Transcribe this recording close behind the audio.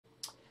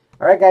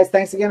All right, guys,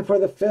 thanks again for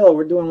the fill.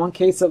 We're doing one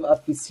case of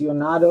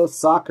Aficionado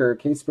Soccer,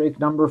 case break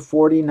number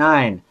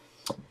 49.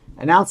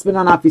 Announcement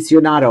on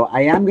Aficionado.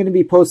 I am going to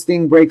be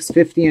posting breaks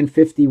 50 and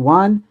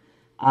 51.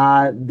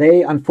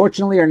 They,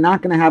 unfortunately, are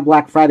not going to have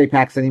Black Friday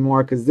packs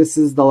anymore because this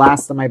is the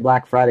last of my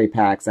Black Friday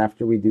packs.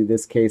 After we do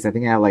this case, I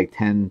think I have like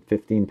 10,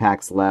 15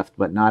 packs left,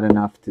 but not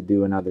enough to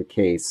do another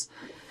case.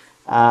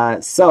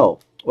 So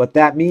what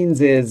that means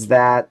is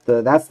that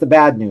that's the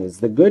bad news.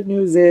 The good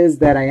news is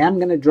that I am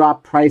going to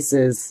drop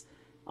prices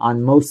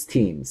on most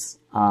teams,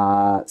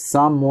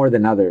 some more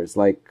than others.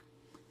 Like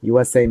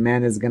USA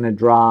Men is going to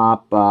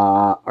drop,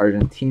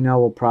 Argentina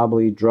will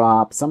probably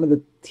drop. Some of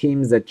the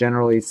teams that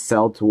generally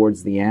sell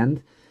towards the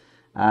end,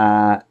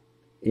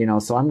 you know,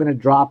 so I'm going to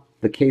drop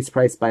the case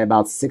price by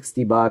about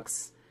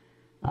 $60.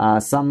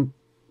 Some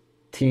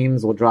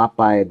teams will drop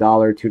by $1,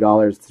 $2,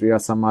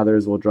 $3. Some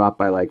others will drop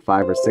by like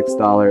 $5 or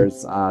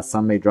 $6.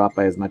 Some may drop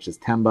by as much as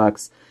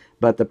 $10,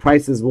 but the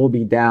prices will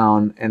be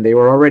down, and they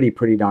were already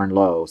pretty darn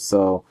low.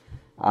 So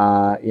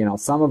you know,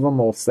 some of them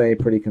will stay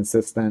pretty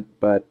consistent,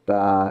 but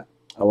a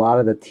lot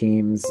of the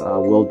teams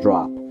will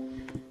drop.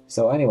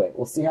 So anyway,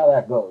 we'll see how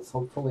that goes.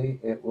 Hopefully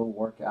it will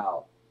work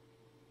out.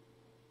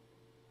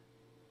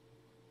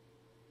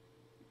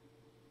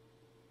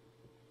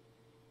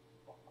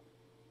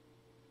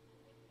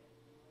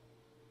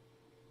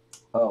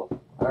 Oh,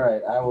 all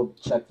right. I will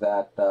check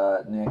that,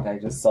 Nick. I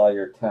just saw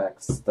your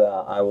text.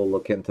 I will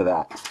look into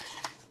that.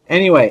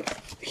 Anyway,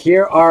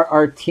 here are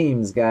our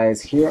teams,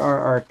 guys. Here are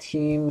our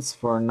teams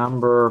for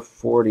number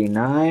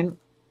 49.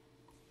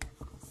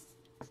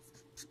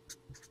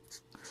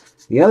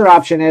 The other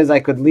option is I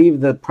could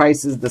leave the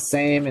prices the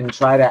same and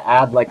try to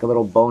add like a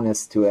little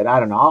bonus to it. I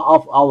don't know.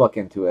 I'll look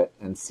into it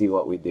and see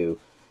what we do.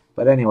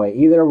 But anyway,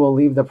 either we'll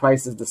leave the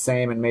prices the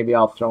same and maybe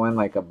I'll throw in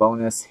like a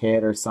bonus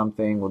hit or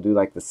something. We'll do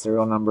like the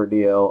serial number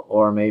deal,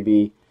 or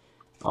maybe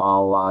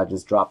I'll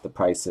just drop the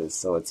prices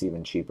so it's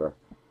even cheaper.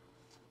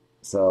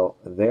 So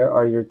there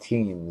are your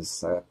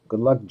teams. Good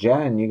luck,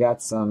 Jen. You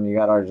got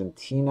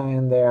Argentina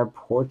in there,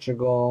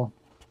 Portugal,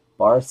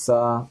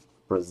 Barca,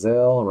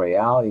 Brazil,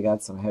 Real. You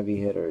got some heavy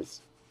hitters.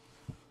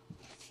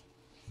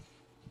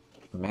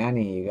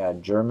 Manny, you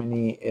got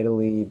Germany,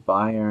 Italy,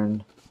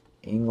 Bayern,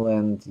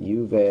 England,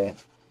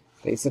 Juve.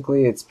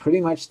 Basically, it's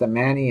pretty much the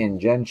Manny and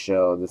Jen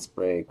show this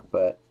break,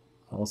 but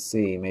we'll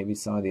see. Maybe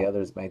some of the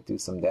others might do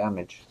some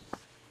damage.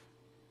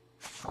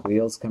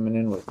 Wheels coming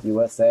in with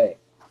USA.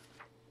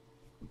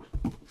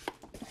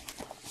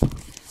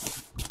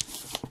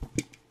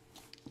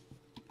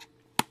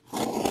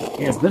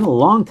 Yeah, it's been a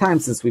long time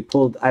since we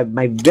pulled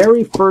my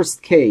very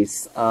first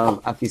case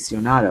of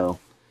Aficionado.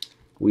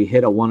 We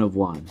hit a 1 of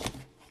 1.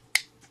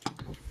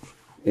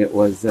 It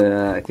was,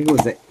 I think it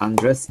was the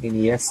Andres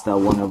Iniesta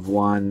 1 of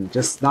 1.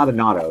 Just not an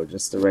auto,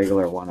 just a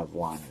regular 1 of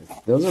 1.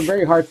 Those are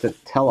very hard to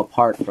tell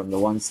apart from the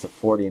ones to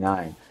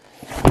 49.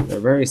 They're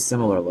very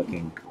similar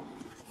looking,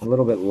 a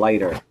little bit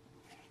lighter.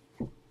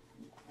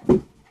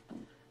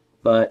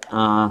 But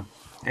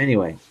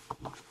anyway.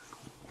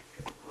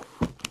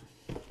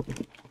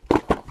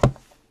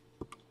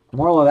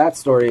 Moral of that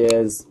story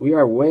is we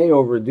are way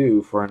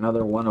overdue for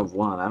another 1 of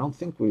 1. I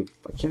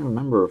can't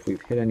remember if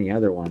we've hit any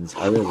other ones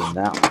other than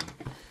that one.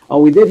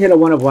 Oh, we did hit a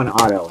 1 of 1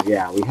 auto.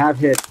 Yeah, we have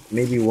hit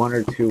maybe 1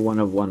 or 2 1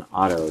 of 1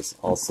 autos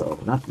also.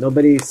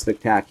 Nobody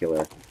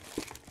spectacular.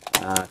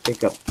 I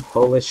think a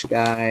Polish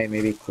guy,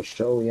 maybe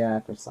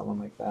Koszoliak or someone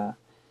like that.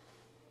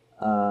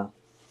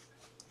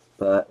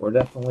 But we're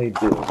definitely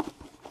due.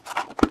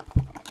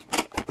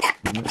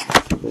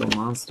 Little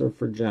monster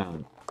for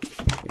John.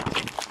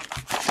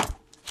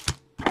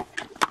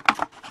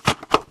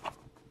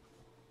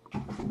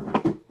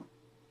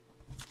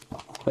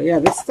 But yeah,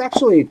 this is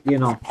actually, you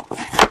know,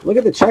 look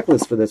at the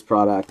checklist for this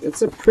product.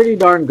 It's a pretty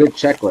darn good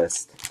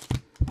checklist.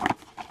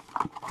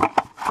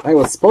 I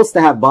was supposed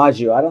to have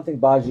Baggio. I don't think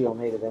Baggio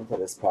made it into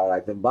this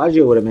product. If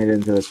Baggio would have made it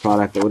into this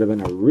product, it would have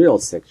been a real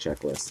sick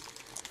checklist.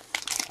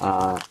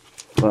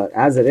 But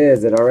as it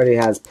is, it already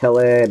has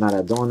Pele,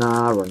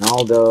 Maradona,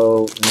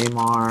 Ronaldo,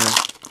 Neymar,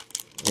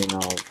 you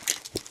know,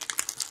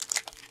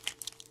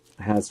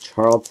 it has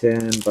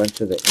Charlton, a bunch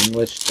of the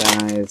English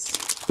guys.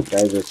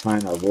 Guys are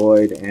trying to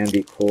avoid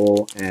Andy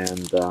Cole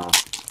and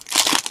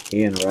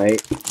Ian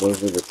Wright.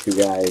 Those are the 2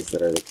 guys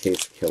that are the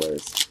case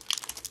killers.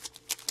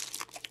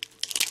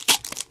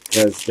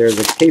 Because there's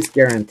a case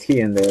guarantee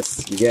in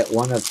this. You get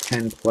 1 of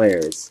 10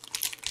 players.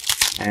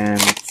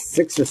 And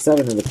 6 or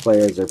 7 of the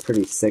players are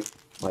pretty sick,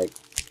 like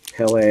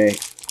Pele,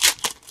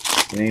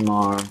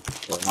 Neymar,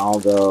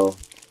 Ronaldo,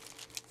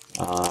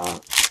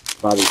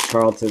 Bobby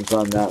Charlton's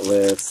on that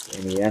list,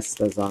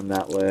 Iniesta's on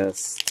that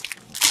list.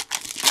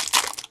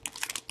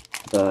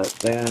 But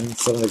then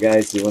some of the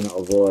guys you want to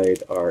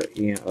avoid are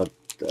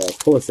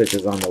Pulisic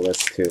is on the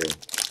list too.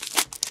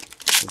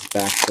 It's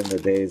back in the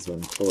days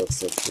when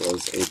Pulisic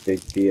was a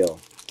big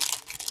deal.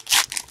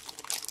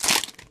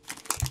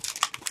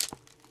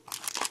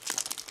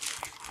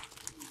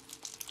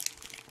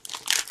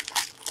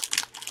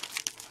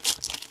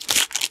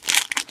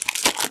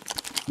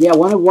 Yeah,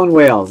 1/1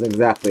 Wales,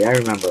 exactly. I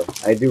remember.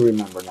 I do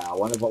remember now.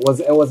 Was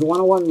it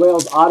 1/1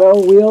 Wales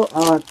auto wheel,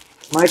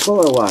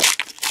 Michael, or what?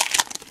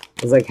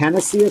 It was like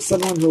Hennessy or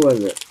someone. Who was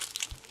it?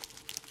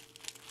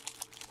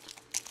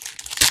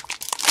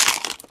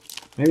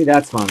 Maybe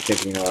that's what I'm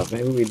thinking of.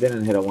 Maybe we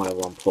didn't hit a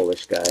 1/1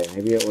 Polish guy.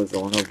 Maybe it was a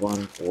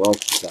 1/1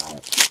 Welsh guy.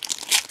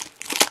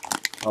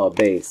 Oh,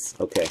 base.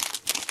 Okay.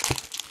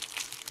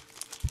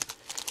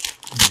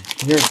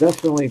 You're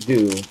definitely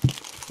due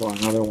for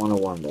another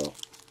 1/1 though.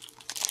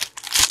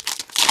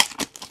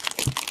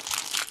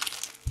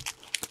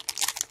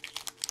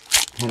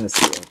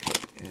 Hennessy. Okay.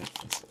 Yeah.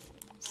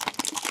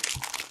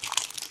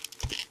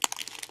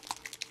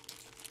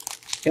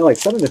 Yeah, like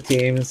some of the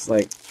teams,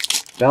 like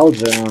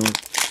Belgium,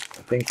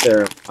 I think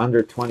they're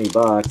under 20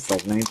 bucks,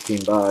 like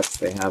 19 bucks.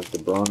 They have the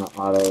Brona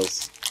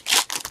autos.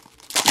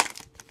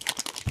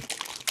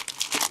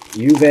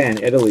 Juve and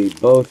Italy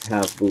both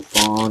have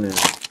Buffon, and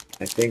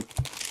I think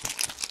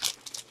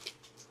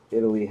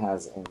Italy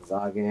has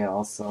Inzaghi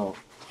also.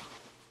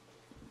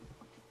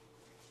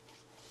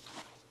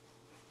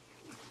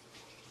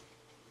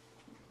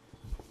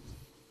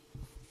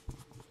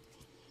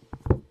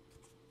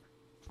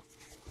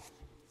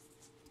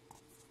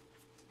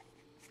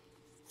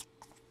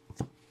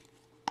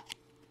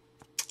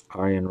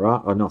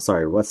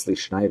 Wesley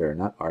Schneider,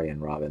 not Arjen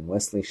Robben.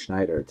 Wesley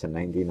Schneider to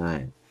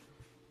 99.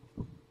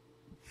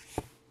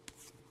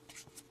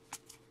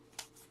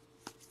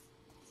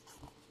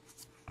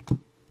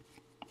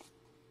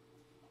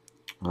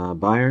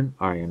 Bayern,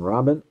 Arjen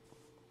Robben.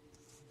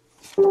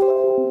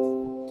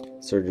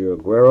 Sergio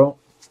Aguero.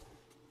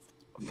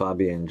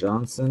 Fabian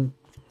Johnson.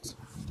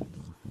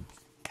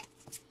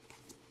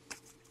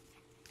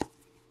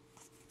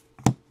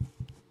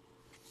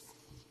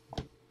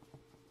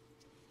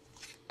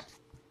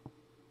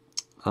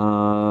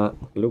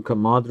 Luka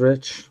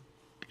Modric.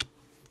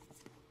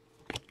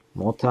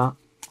 Mota.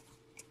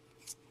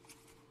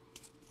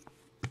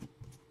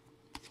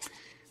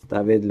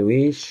 David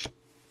Luiz.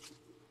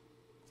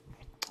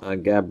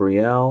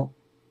 Gabriel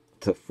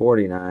to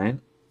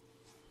 49.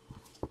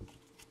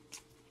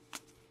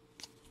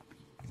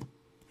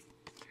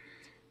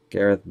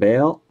 Gareth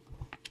Bale.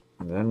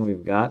 And then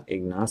we've got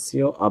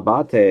Ignacio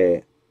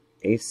Abate,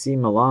 AC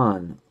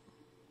Milan.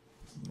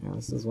 Yeah,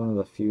 this is one of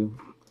the few.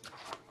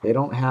 They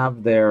don't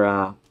have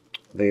their,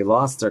 they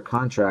lost their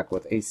contract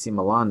with AC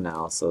Milan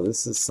now, so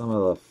this is some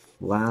of the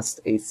last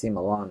AC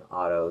Milan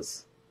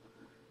autos.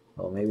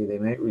 Well, maybe they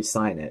might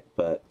re-sign it,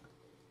 but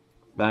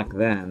back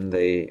then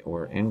they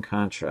were in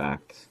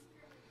contract,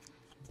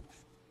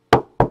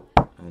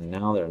 and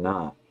now they're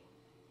not.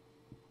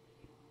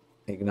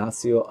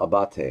 Ignacio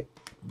Abate.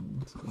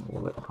 Let's go a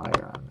little bit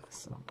higher on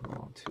this. I'm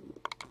going to.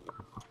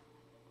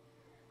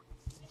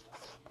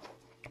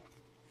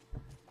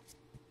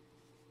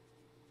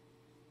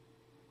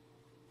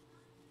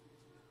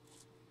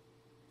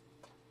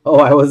 Oh,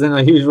 I was in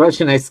a huge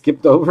rush and I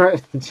skipped over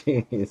it?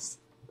 Jeez.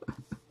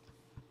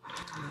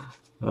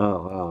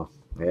 Oh, wow.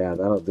 Yeah,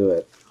 that'll do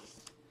it.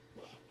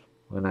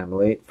 When I'm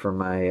late for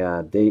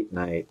my date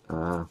night.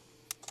 To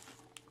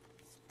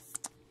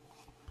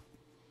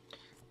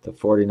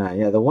 49.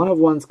 Yeah, the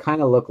 1/1s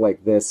kind of look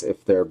like this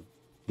if they're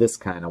this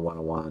kind of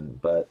 1/1.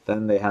 But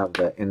then they have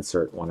the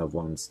insert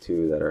 1/1s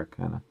too that are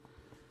kind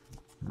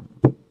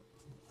of...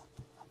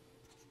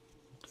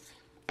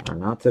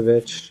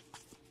 Arnautovic.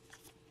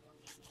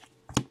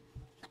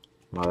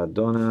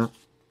 Maradona,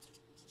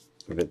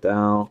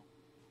 Vidal,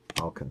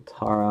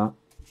 Alcantara,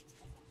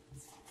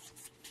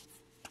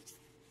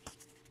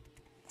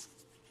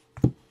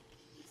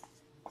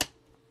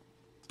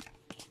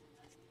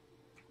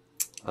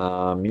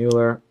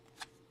 Mueller,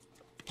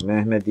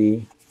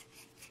 Mehmedi,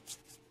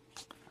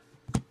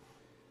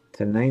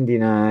 to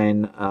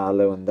 99,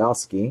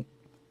 Lewandowski,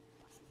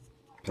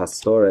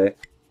 Pastore,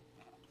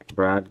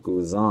 Brad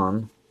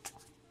Guzan,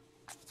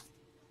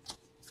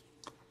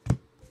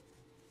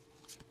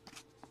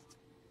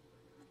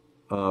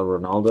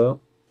 Ronaldo,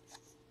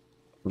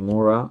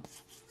 Moura,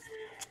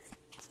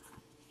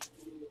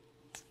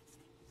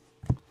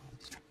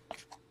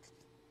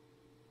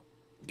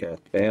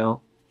 Gareth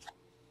Bale,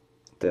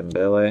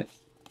 Dembele,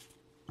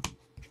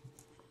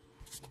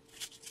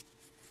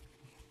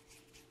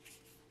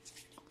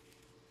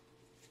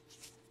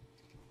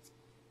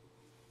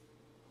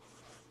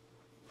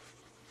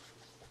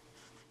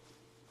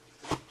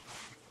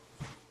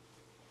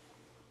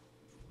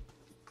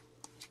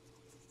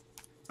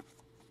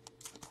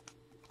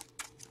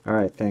 All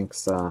right,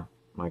 thanks,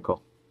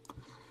 Michael.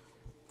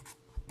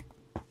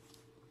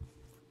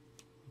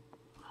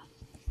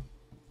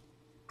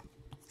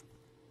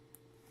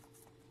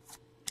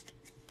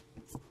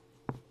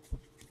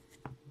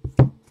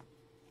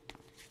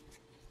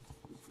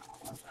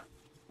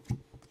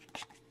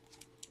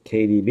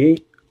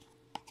 KDB.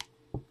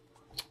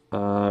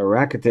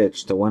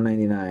 Rakitic to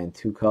 199,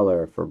 two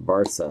color for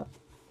Barca.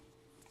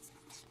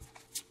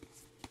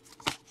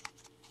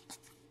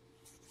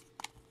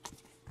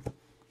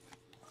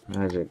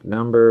 Magic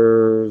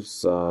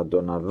numbers,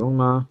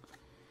 Donnarumma,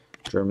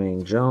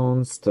 Jermaine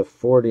Jones to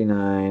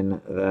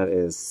 49. That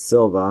is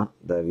Silva,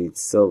 David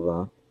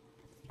Silva.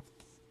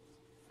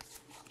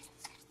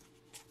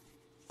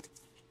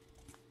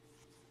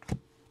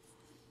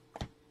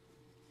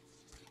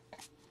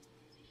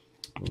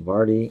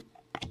 Vardy,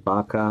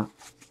 Baca,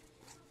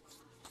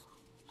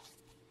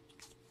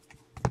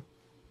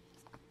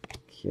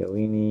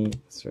 Chiellini,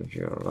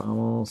 Sergio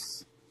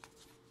Ramos,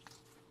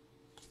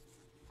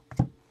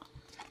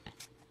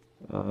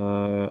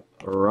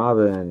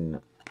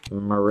 Robin,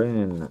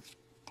 Marin,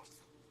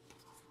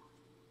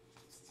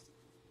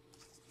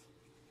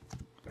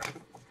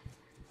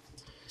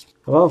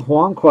 well,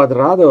 Juan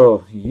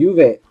Cuadrado,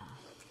 Juve,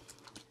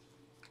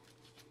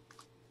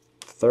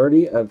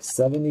 30 of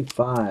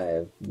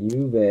 75,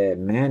 Juve,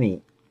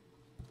 Manny.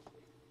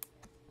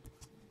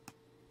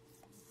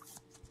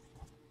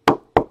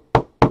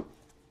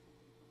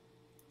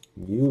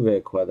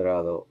 Juve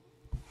Cuadrado.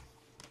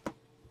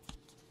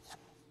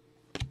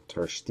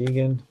 Ter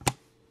Stegen.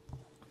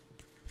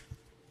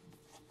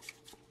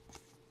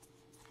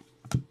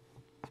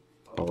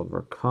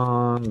 Oliver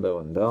Kahn,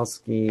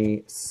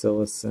 Lewandowski,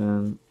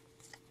 Silesen.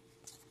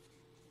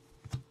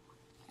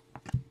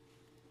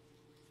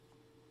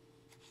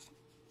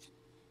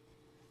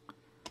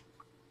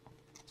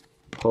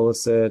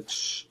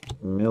 Pulisic,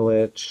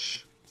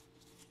 Milic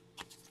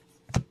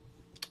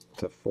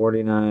to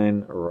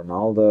 49,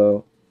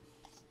 Ronaldo,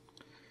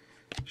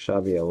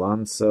 Xabi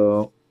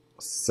Alonso,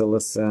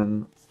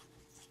 Silesen.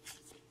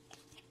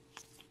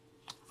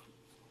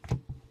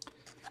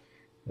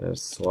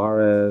 There's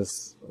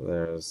Suarez,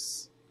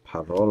 there's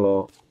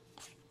Parolo.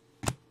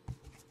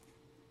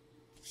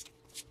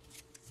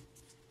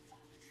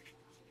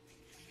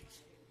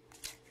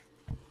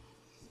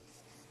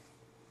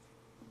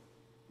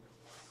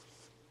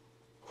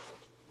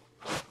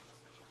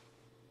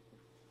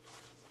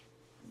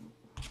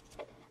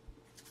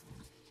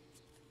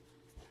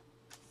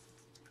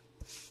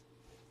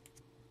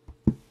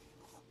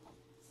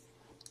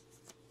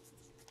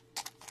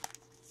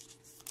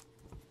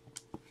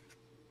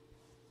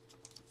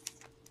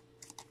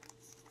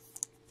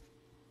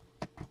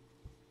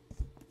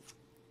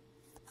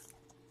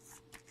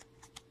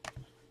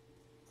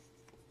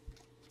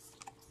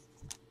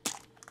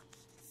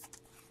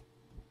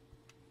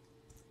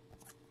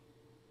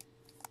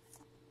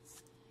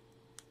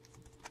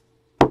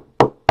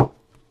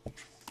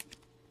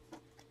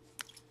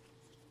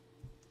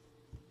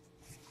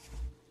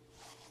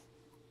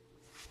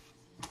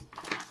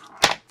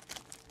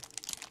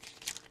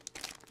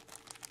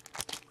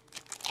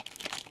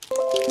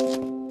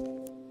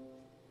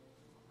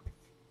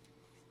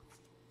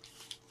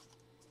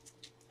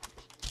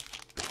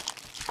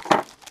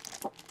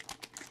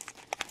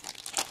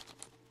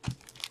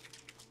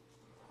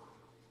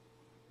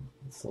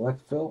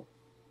 Select fill.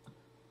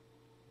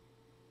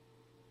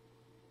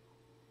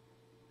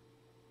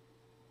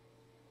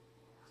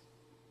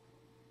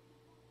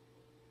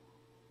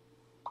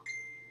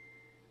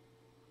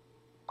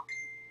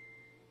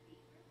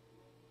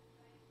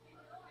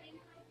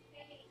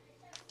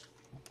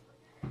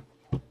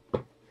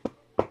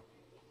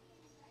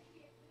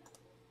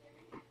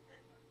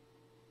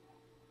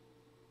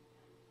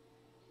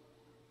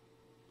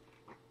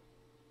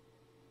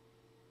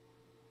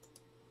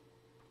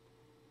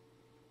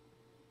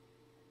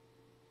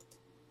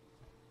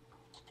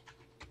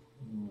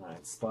 All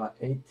right, spot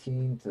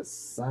 18 to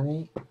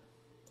Sunny.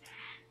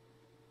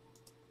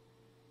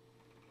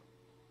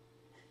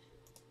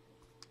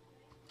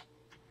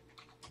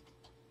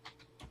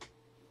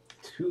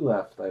 Two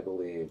left, I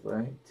believe,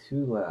 right?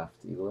 Two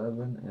left,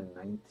 11 and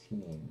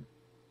 19.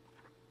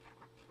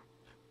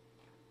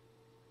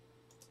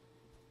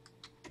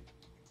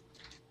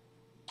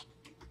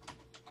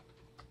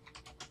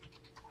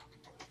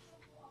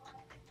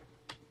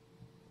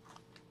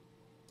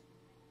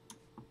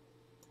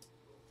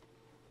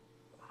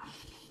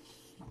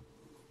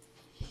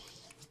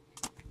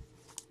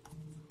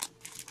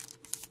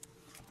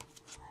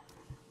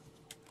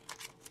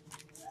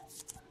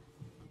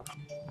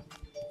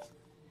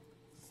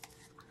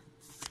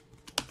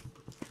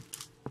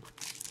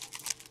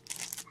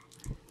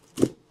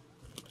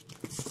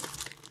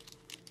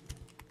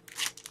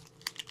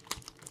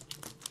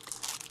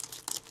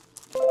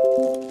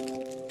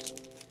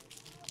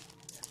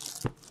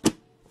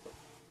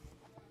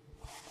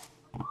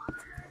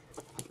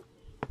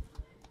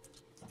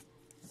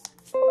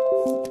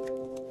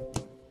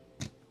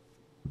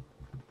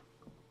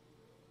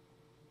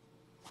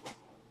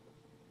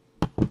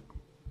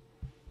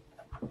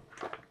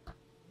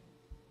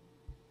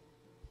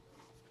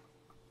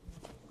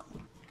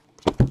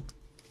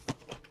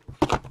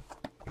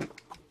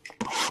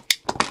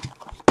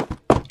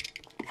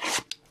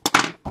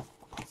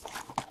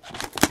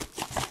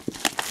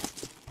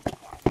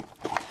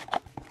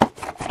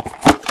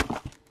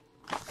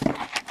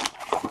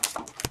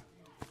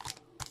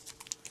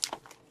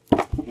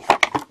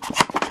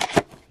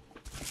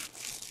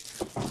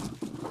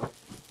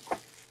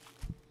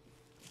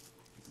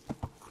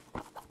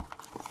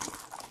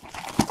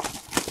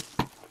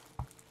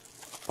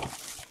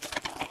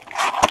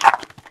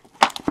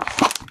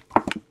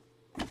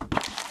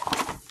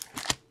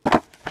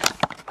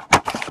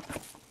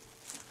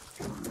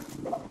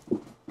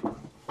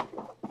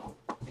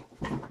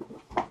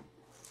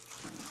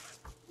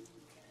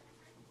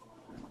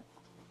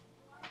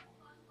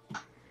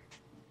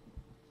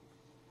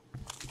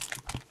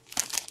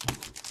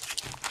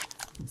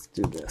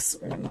 do this.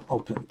 We're going to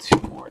open 2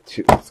 more,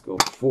 too. Let's go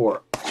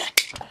 4.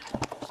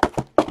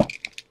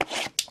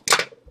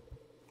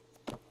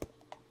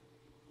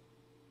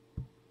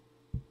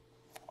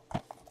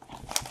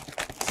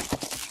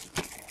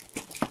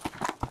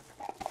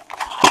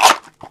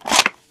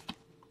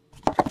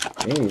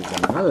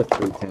 Jeez, another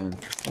 3 10.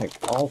 It's like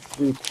all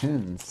 3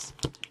 10s.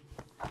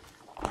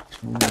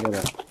 Trying to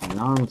get a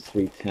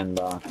non-3 10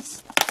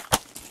 box.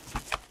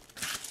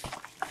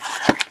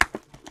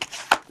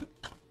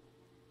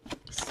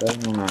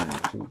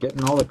 $7.09. We're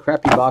getting all the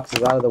crappy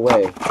boxes out of the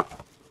way.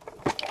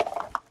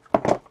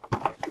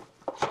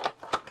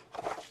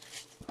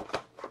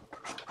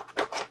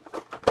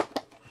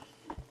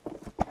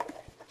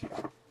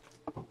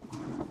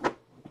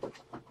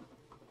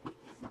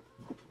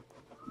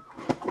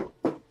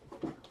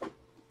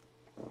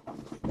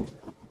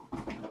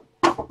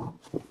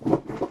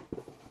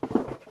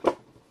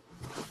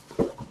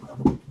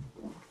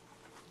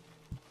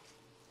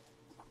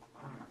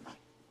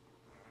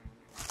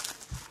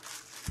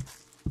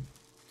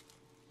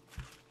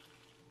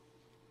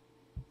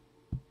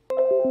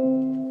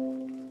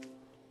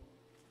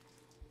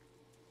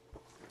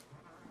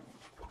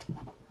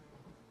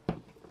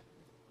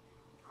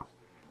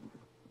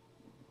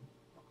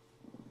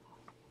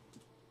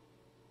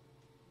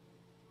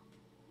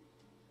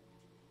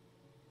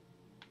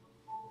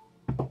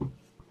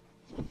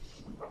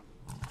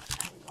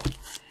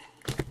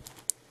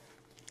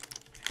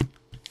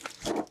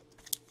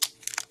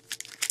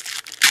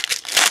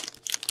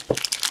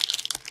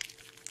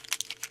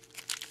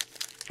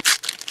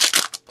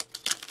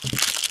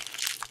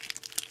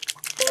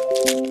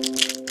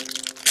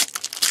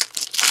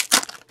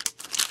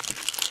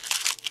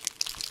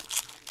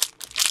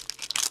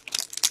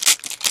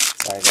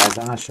 Sorry guys,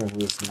 I'm not sure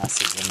who's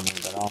messaging me,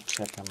 but I'll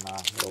check them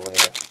a little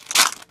later.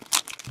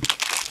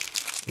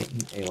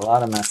 Getting a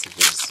lot of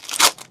messages.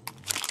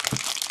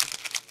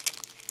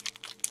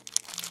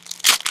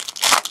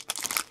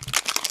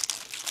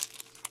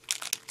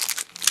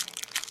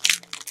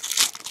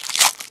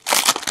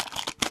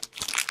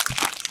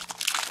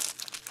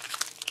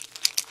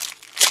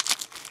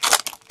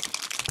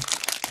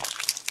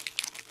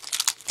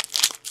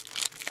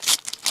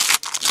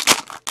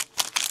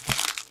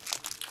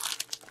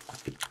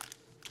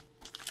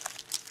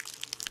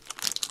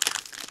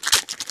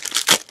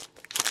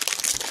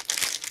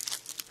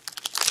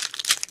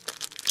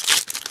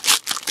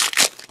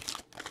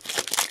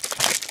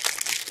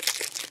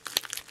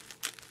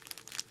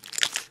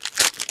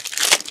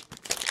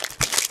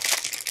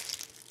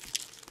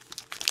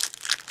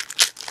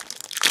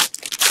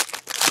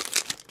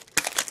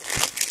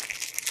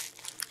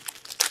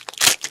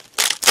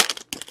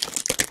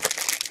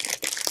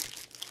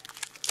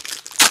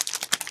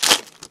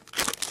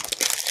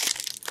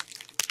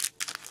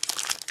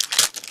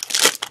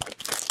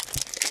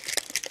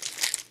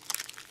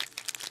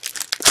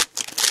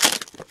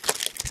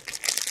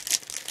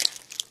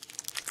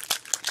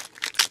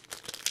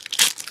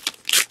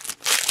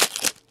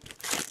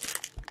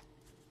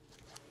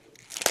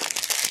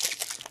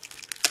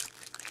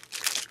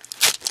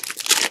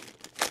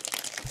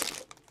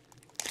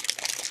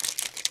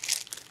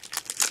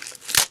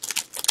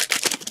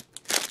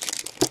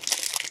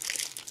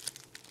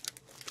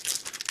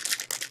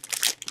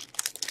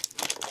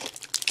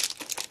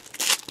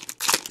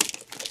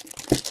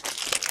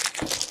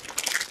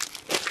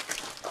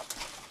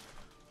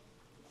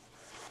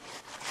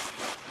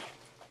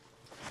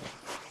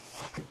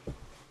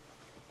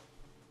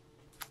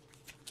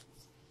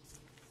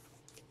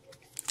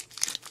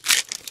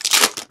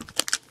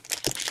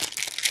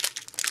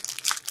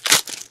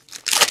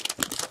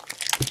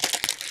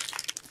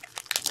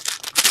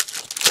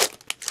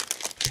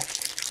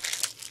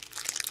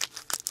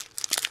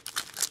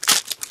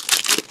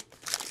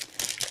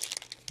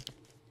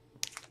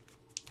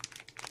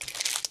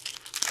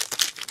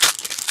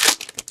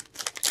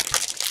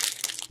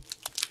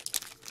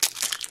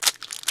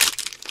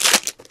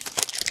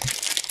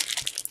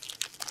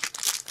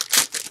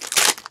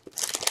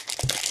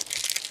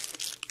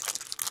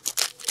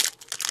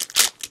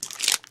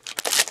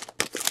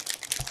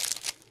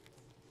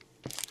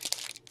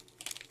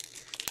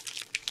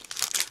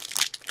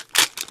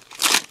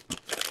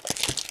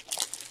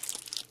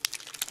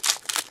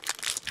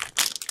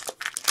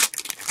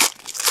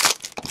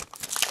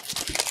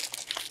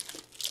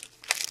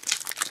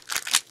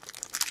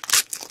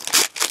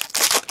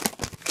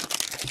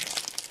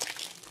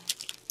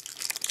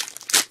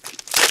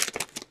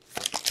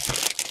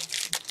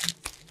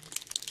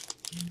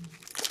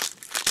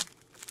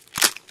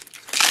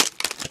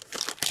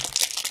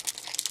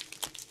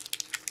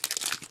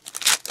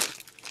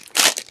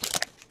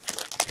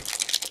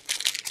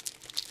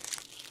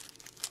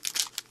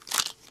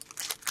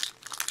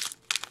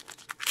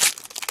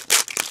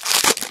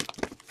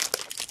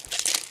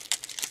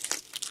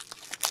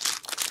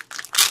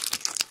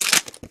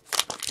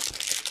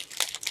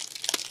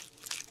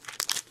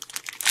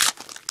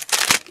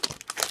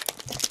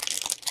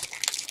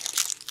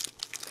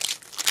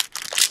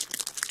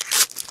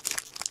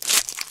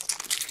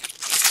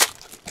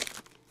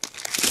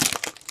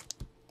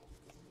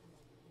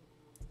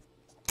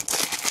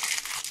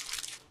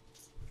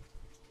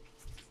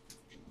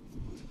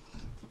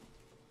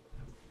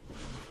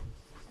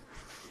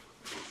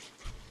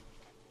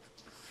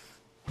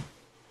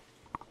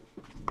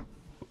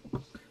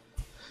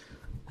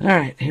 All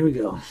right, here we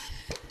go.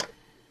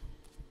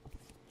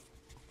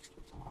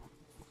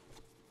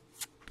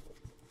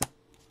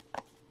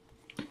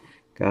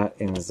 Got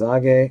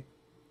Inzaghi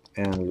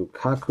and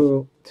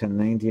Lukaku to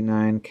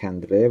 99,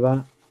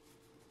 Candreva.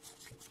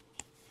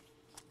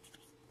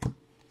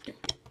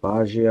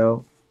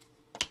 Baggio.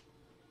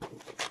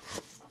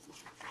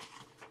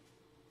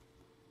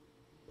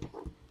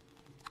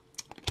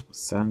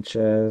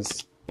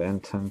 Sanchez,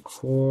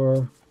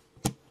 Bentancur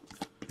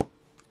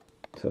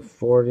to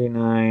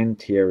 49,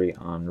 Thierry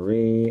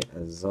Henry,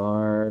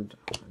 Hazard,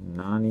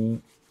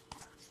 Nani.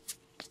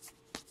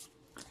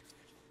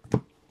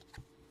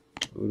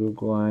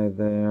 Uruguay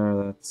there,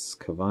 that's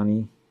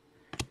Cavani,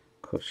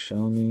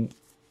 Koscielny,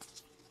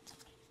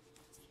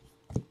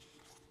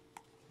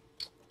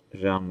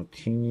 Jean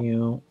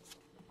Moutinho,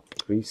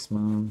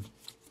 Griezmann.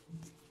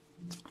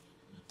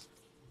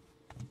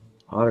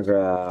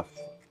 Autograph,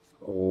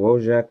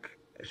 Wojciech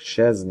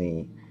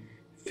Szczesny,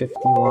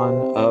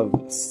 51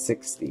 of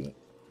 60.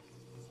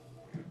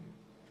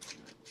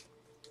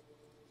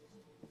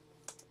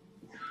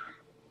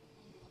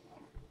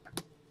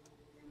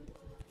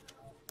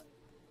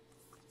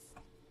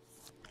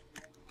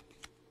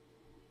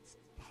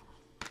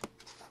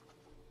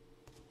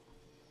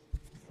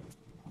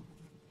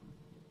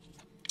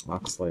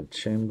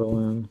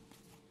 Oxlade-Chamberlain,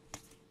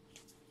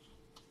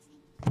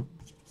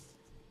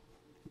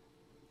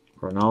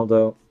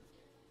 Ronaldo,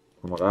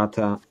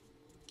 Morata,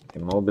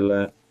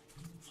 Immobile,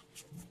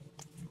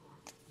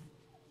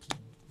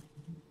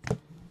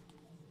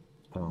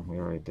 oh, we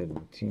already did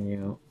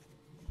Moutinho,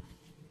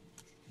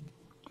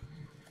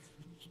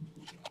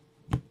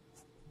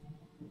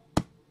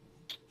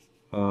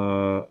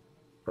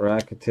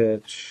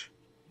 Rakitic,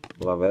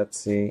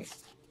 Lavezzi,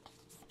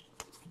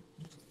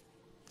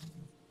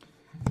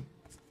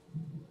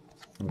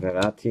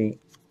 Verratti,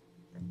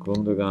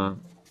 Gundogan,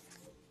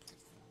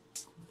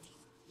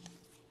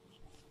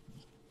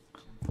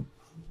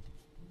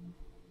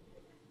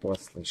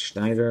 Wesley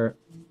Schneider,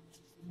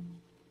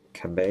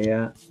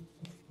 Cabella,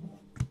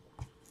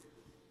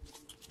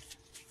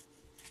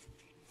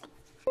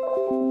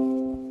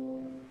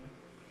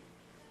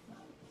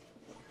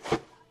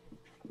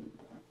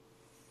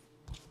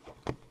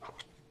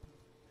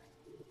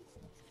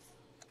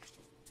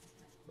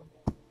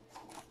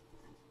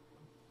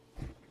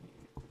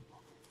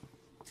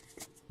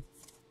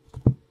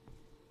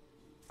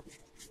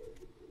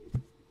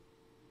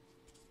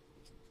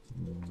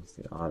 there's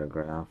the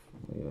autograph,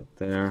 leave it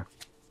there.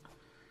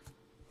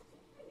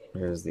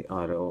 Here's the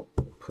auto,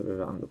 put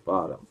it on the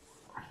bottom.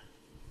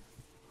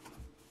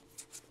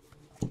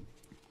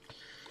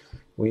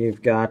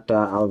 We've got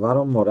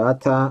Alvaro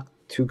Morata,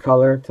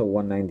 2-color to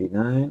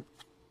 199.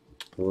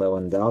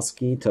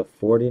 Lewandowski to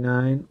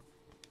 49.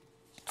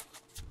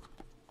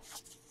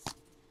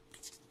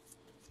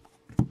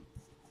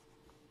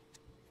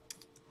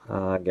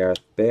 Gareth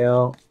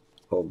Bale,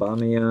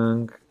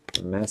 Aubameyang,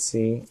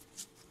 Messi.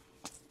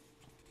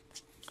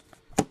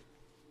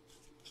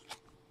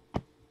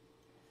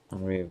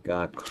 And we've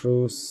got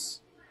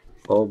Cruz,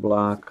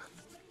 Oblak,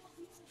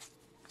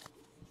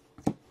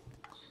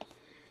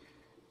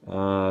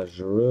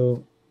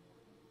 Giroud,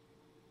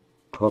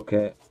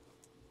 Koke,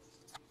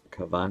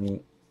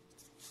 Cavani,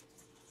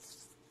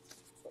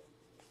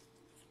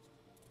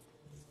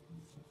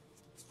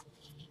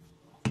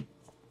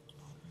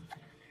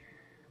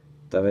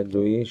 David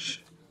Luiz,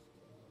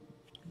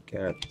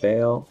 Gareth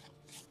Bale,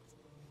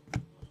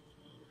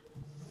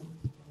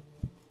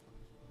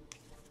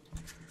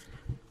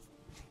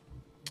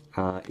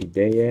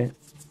 Ideye,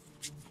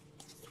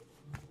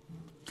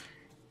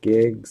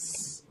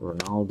 Giggs,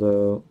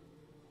 Ronaldo,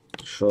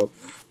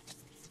 Schopf,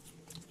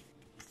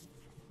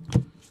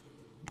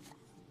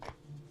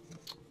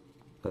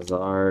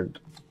 Hazard,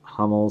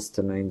 Hummels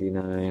to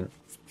 99,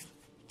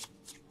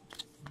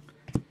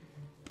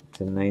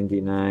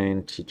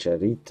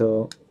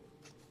 Chicharito,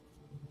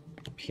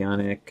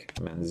 Pjanic,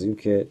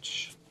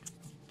 Mandzukic,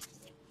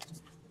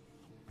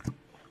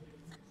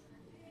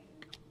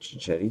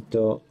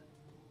 Chicharito,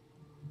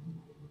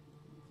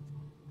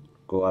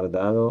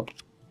 Guardado,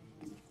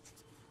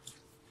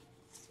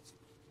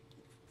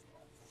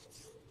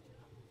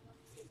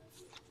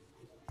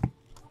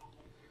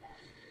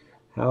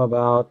 how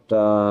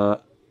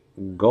about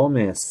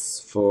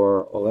Gomez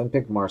for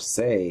Olympique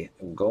Marseille?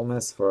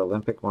 Gomez for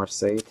Olympique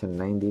Marseille to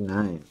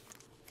 99.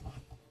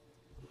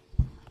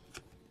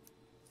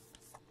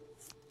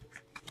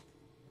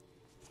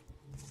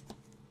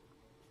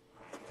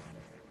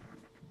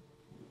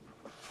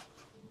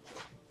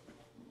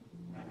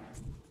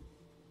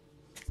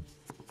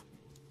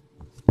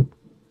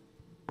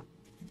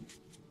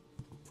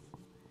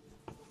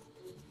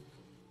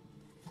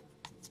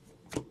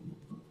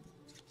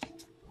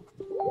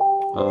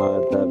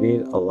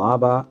 David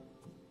Alaba,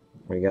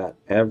 we got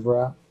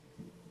Evra,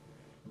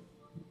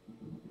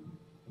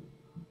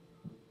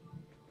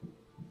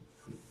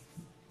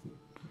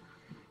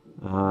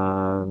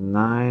 uh,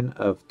 9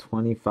 of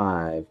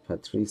 25,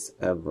 Patrice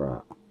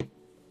Evra,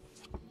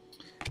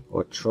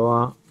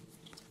 Ochoa,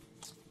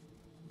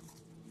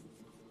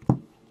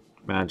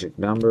 Magic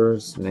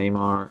numbers,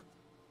 Neymar,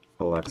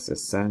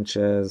 Alexis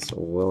Sanchez,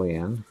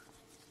 Willian.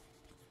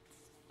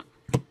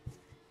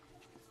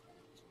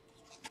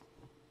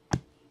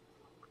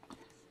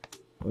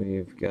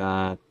 We've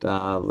got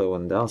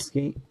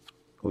Lewandowski,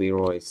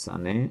 Leroy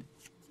Sané,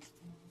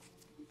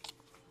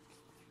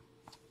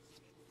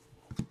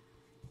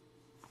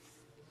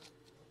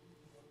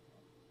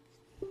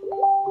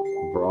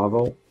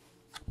 Bravo,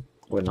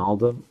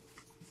 Wijnaldum.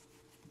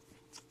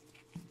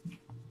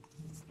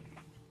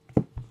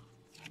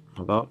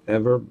 How about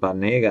Ever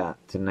Banega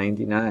to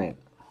 99?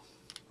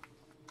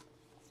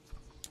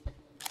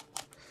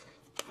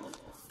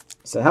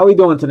 So how are we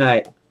doing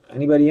tonight?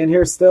 Anybody in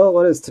here still?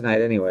 What is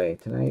tonight anyway?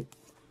 Tonight,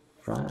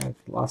 I've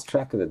lost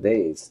track of the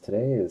days.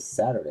 Today is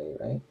Saturday,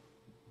 right?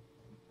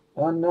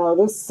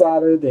 Another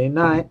Saturday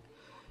night,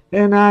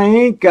 and I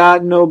ain't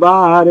got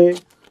nobody.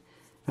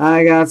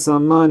 I got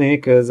some money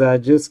because I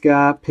just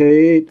got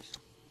paid.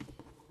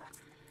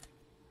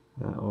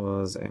 That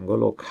was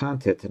N'Golo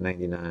Kante to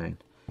 99.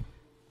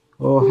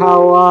 Oh,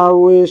 how I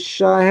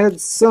wish I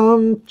had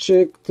some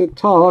chick to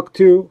talk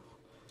to.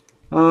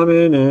 I'm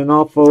in an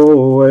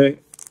awful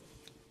way.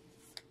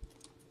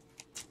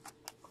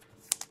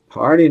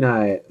 Party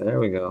night.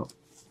 There we go.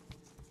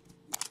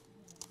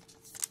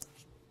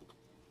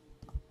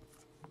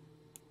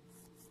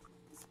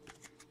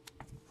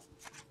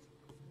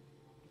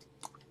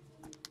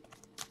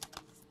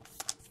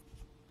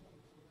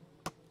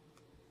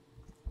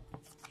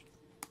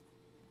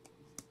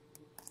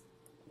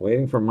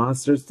 Waiting for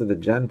monsters to the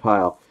gen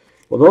pile.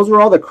 Well, those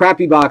were all the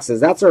crappy boxes.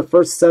 That's our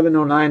first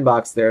 709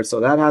 box there, so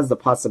that has the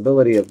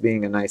possibility of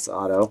being a nice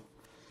auto.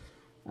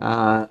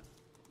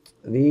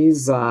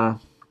 These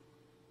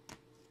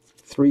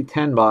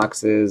 310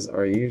 boxes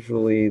are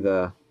usually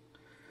the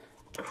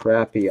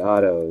crappy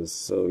autos,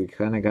 so we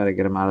kind of got to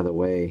get them out of the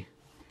way.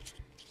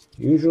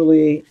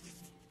 Usually,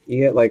 you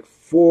get like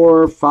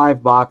 4 or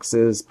 5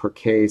 boxes per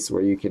case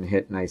where you can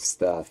hit nice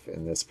stuff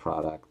in this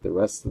product. The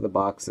rest of the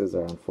boxes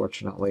are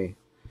unfortunately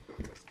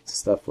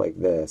stuff like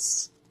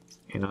this.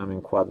 You know, I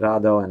mean,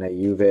 Cuadrado and a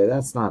Juve,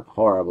 that's not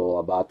horrible.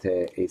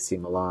 Abate, AC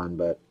Milan,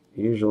 but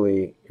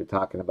usually you're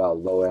talking about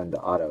low-end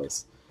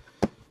autos.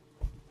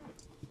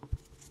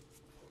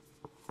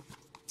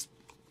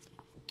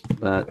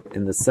 But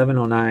in the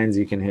 709s,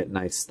 you can hit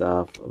nice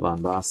stuff. Van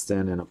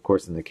Basten, and of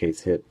course in the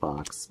case hit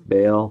box.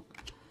 Bale,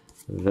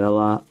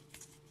 Vela,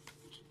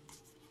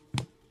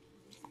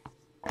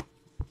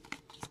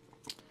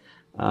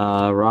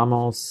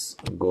 Ramos,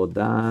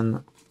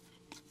 Godin,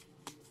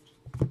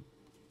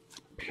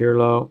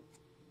 Pirlo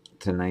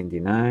to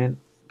 99,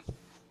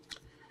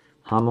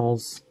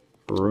 Hummels,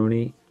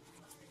 Rooney.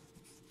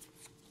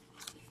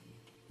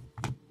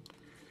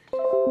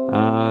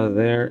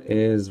 There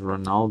is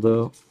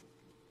Ronaldo,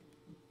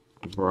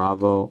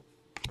 Bravo,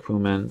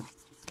 Koeman,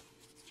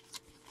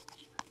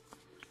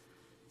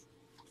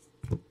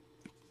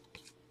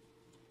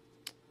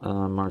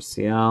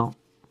 Martial,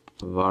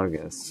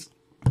 Vargas.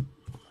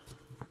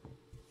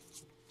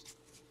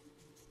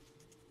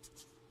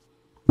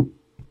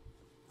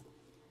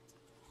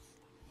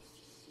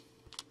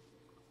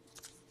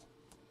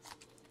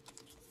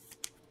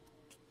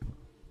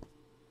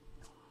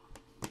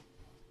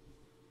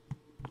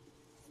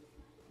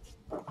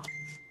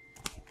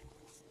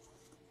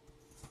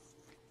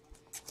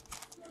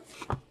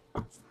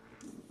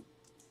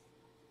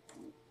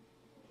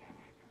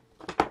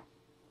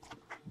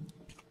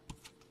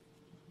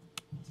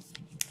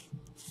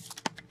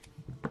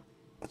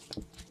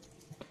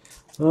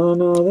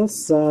 Another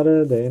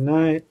Saturday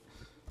night.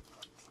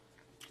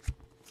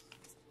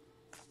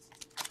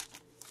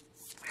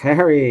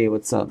 Harry,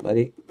 what's up,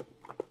 buddy?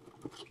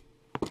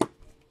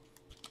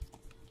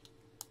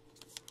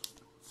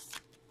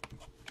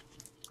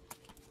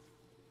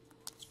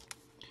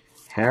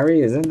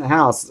 Harry is in the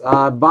house.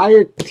 Buy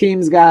your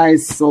teams,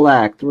 guys.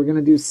 Select. We're going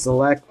to do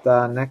select.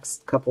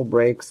 Next couple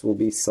breaks will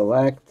be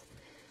select.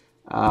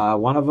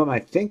 One of them, I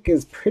think,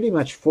 is pretty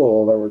much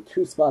full. There were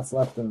 2 spots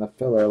left in the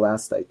filler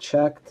last I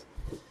checked.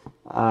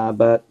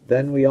 But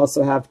then we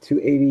also have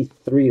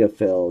 283 to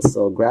fill.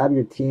 So grab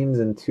your teams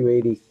in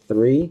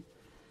 283.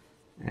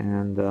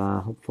 And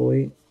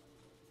hopefully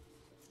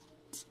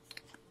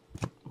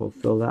we'll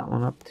fill that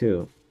one up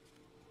too.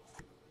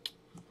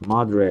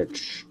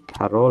 Modric,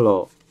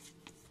 Parolo.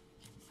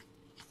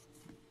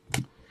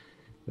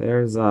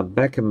 There's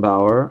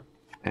Beckenbauer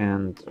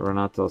and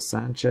Renato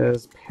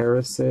Sanchez,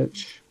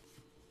 Perisic.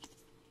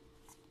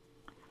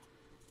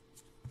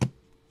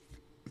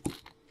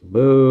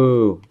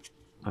 Boo!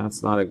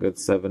 That's not a good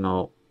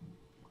 7-0.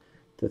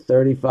 To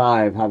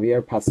 35,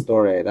 Javier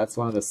Pastore. That's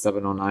one of the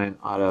 709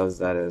 autos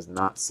that is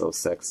not so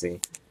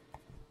sexy.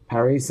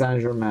 Paris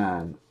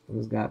Saint-Germain.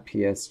 Who's got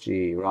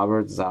PSG?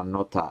 Robert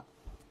Zanota.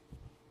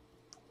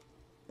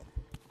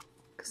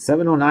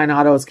 709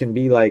 autos can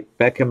be like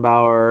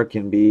Beckenbauer,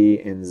 can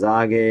be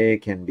Inzaghi,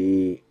 can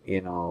be,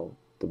 you know,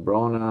 De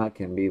Bruyne,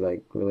 can be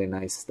like really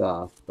nice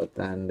stuff. But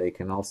then they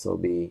can also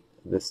be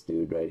this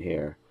dude right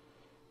here.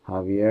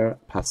 Javier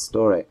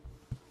Pastore.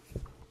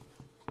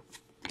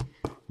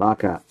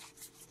 Baca.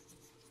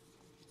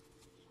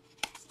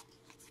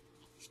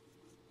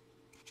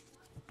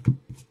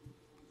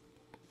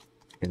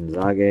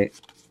 Inzaghi,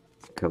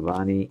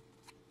 Cavani,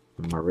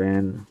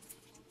 Marin,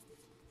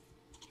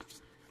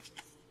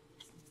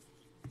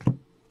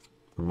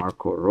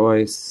 Marco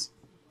Reus.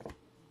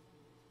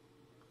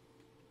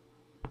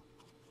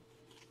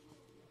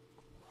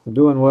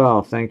 Doing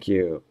well, thank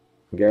you.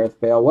 Gareth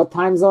Bale. What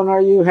time zone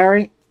are you,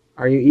 Harry?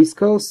 Are you East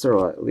Coast or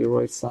what?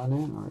 Leroy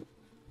Sané? Or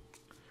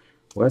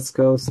West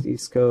Coast,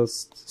 East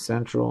Coast,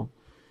 Central?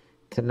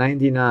 To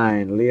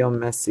 99, Leo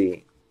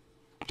Messi,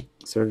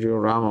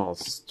 Sergio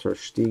Ramos, Ter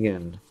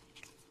Stegen.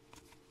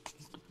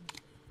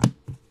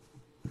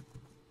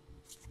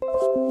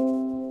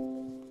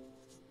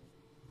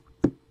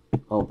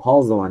 Oh,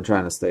 Paul's the one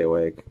trying to stay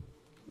awake,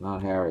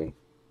 not Harry.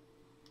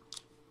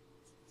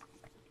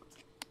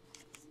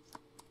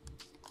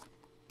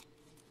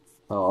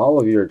 Oh, all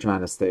of you are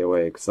trying to stay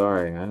awake.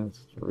 Sorry, I was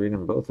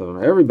reading both of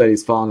them.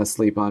 Everybody's falling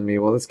asleep on me.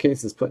 Well, this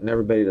case is putting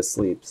everybody to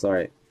sleep.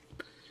 Sorry.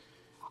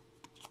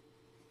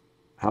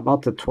 How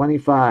about the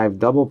 25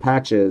 double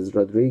patches,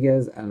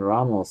 Rodriguez and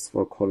Ramos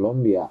for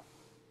Colombia?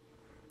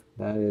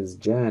 That is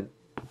Jen.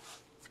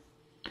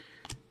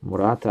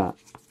 Morata.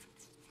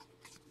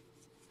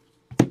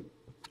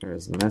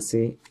 There's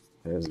Messi.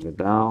 There's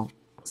Vidal.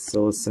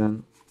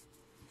 Silesen.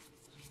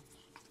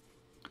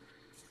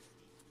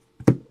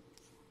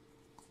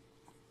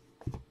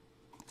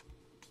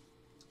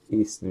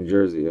 East New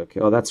Jersey.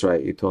 Okay. Oh, that's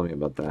right. You told me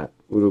about that.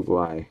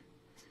 Uruguay.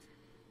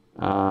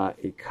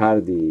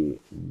 Icardi.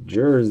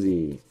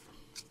 Jersey.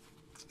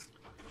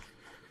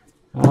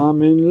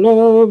 I'm in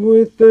love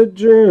with the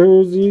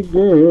Jersey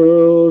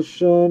girl.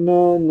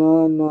 Sha-na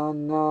na na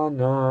na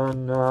na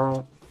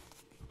na.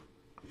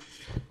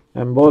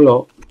 And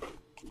Bolo.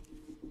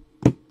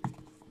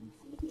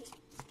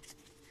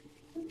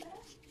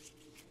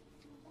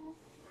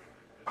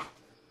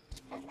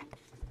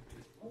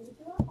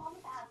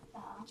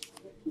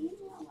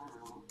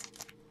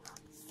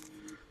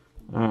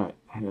 Alright,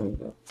 here we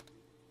go.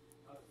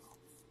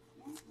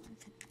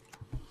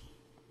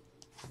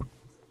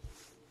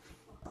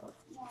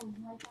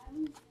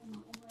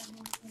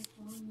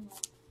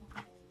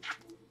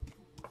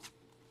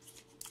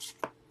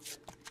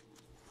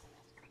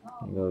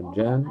 Go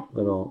Jen,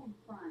 little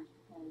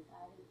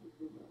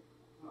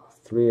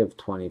 3 of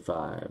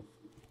 25.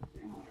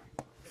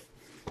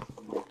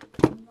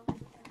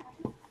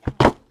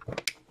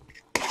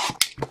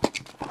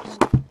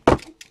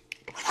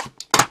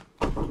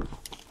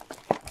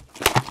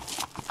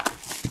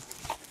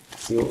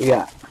 See what we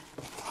got.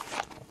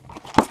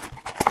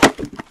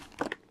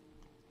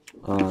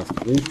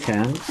 3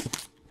 10s.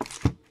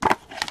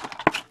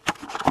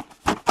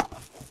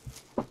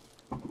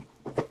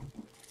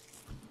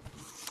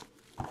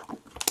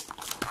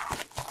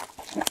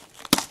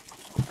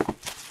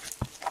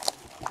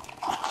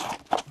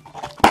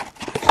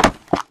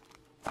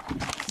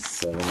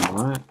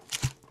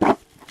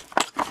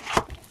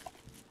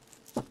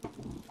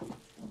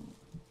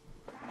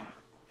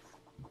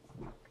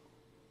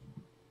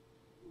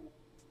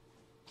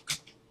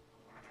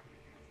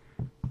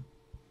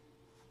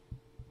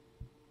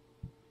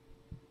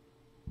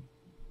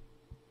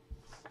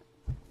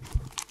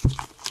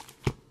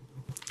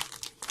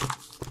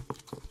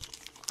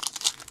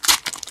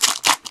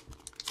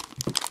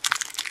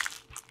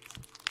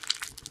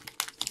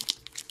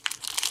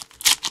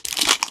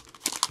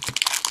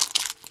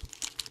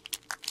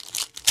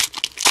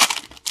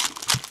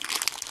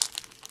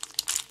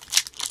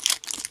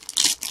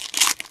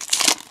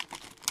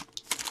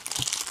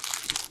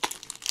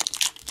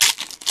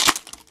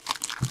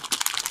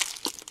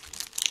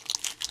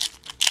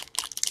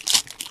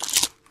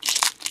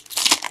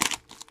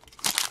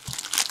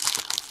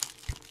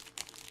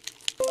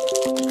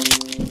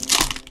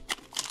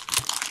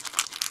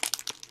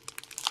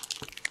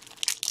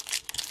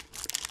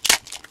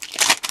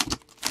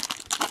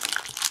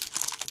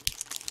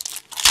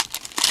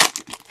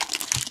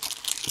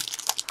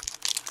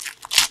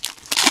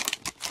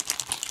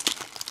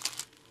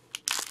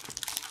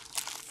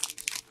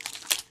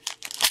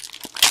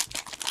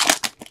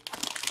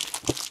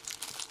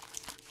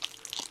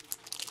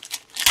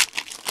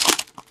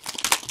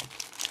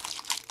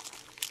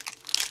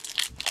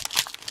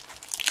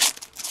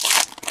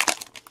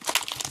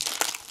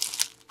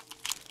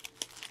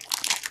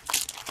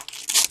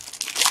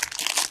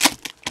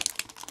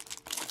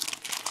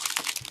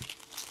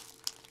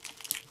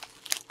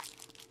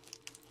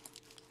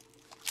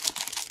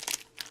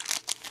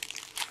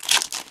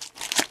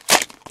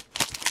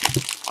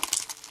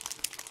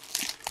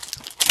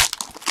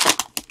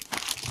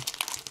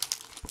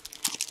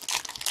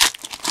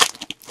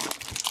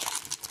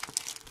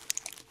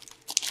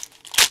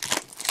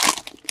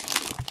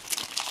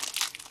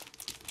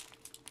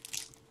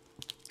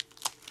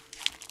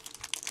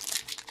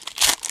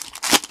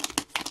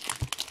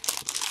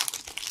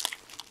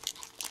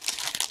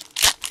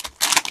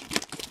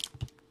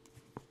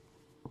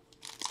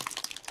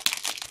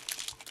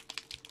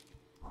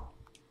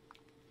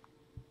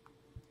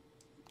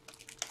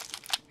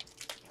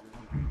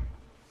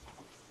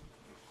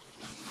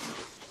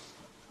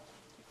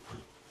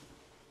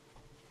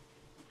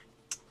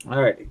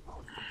 All right.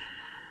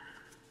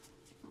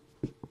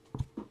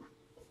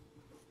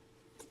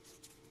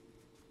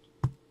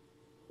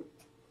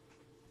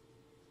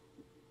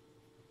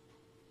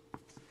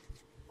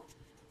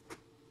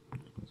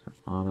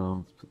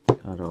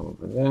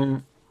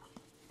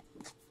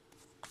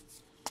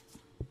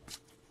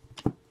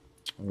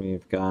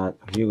 We've got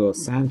Hugo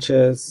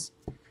Sanchez,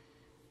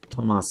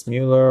 Thomas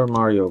Mueller,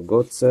 Mario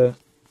Götze,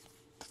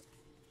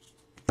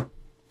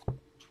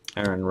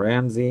 Aaron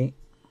Ramsey,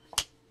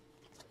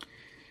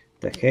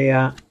 De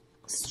Gea,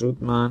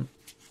 Strootman.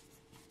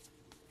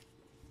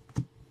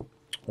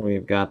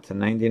 We've got to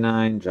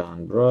 99,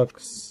 John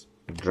Brooks,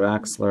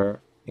 Draxler,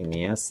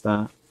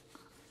 Iniesta,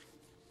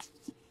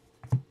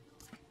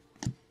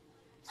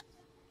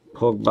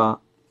 Pogba,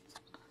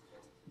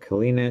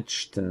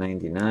 Kalinic to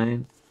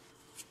 99.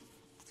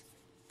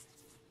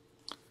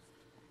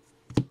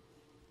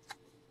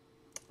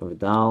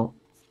 Vidal,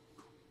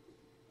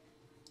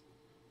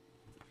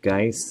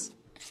 Geis,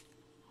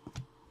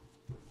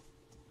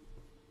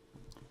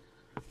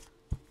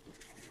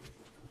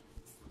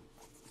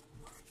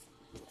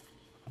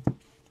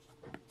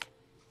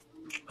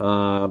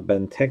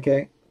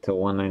 Benteke to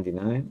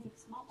 199.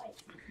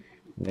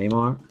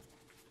 Neymar,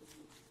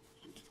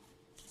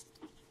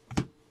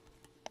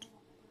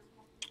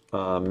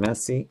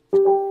 Messi,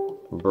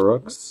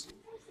 Brooks,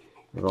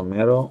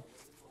 Romero,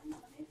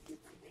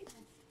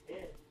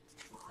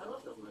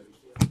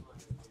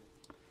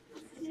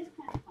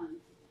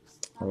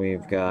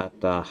 we've got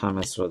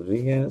James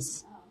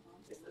Rodriguez,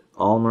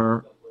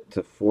 Almer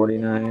to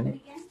 49,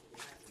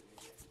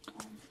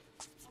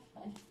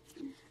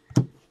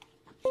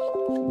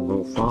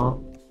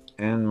 Buffon,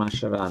 and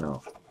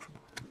Mascherano.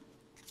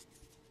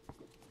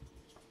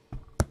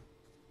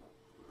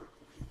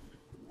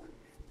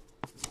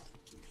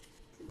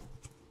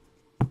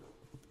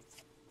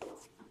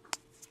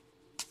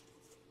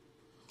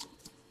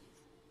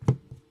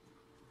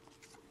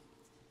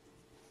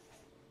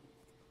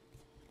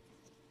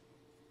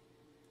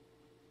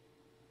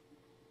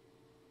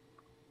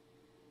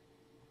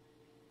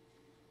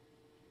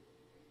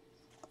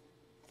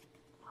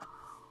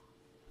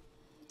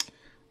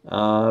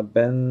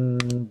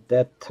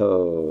 Benedetto,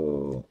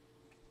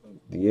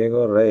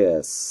 Diego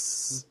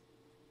Reyes,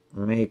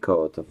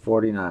 Mako to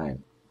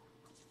 49.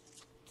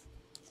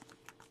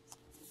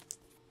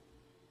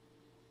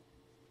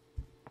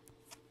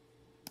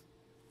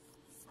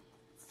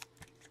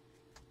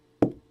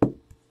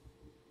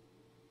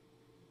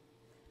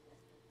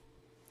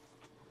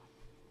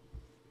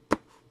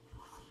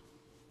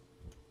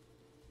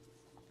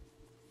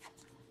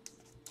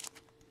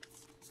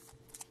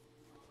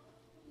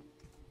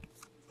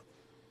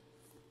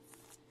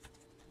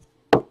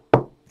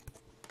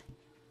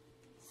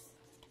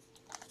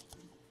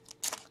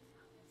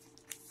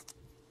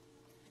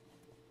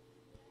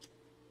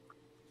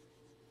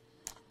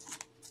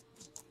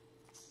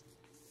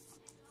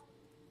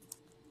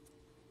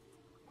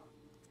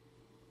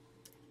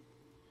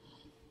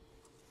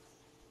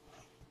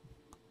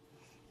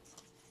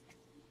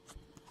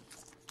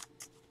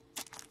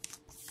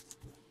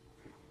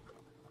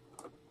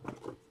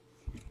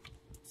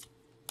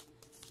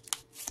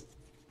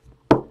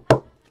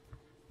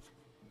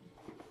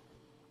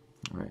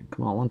 All right,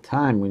 come on, one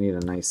time we need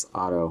a nice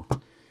auto.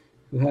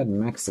 Who had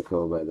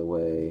Mexico, by the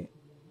way?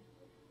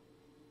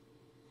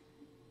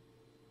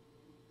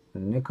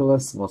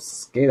 Nicholas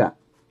Mosqueda.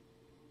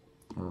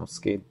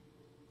 Mosqueda.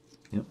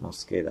 Yep,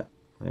 Mosqueda.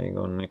 There you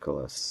go,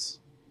 Nicholas.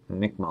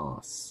 Nick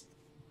Moss.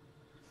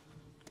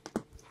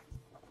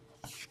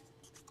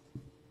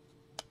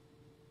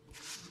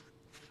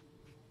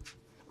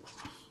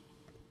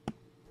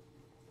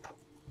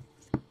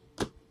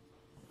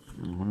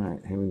 All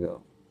right, here we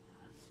go.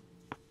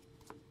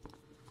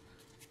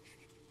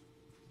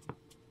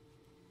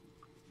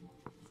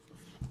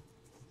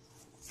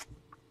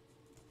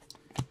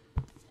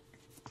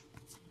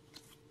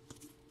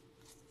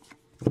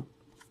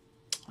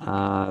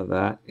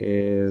 That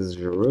is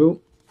Giroud,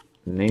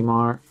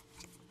 Neymar.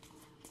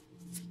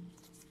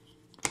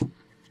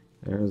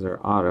 There's our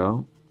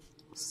auto.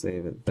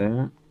 Save it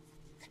there.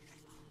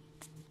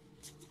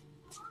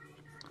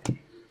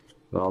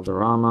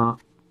 Valderrama,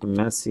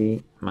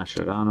 Messi,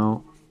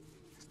 Mascherano.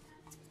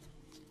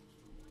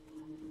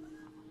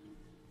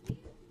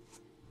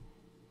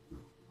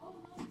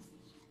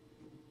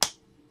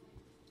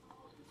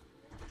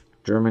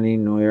 Germany,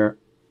 Neuer,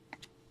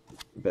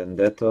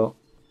 Benedetto.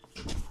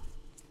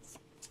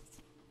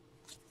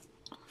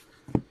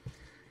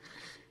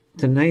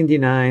 To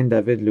 99,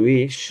 David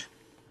Luiz.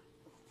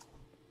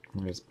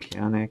 There's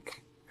Pjanic,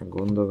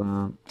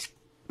 Gundogan.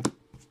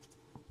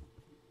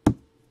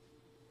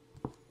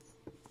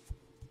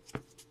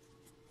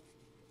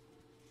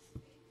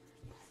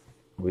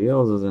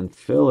 Wheels is in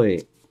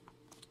Philly.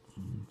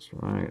 That's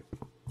right.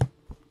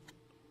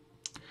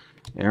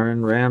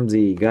 Aaron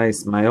Ramsey,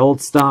 guys, my old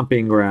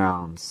stomping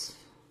grounds.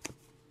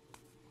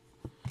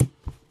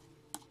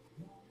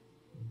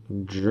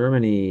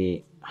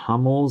 Germany,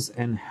 Hummels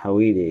and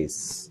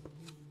Howides.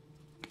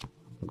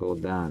 Go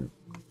down.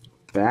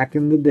 Back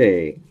in the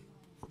day.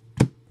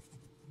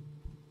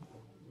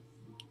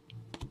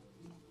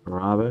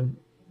 Robin,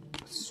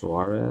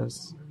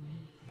 Suarez,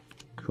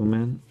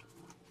 Koeman.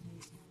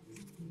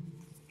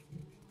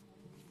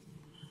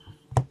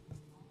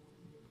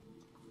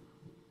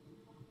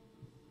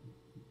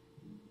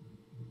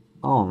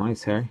 Oh,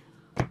 nice, Harry.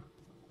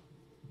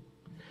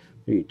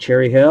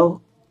 Cherry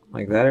Hill,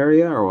 like that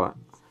area, or what?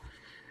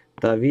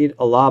 David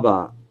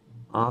Alaba,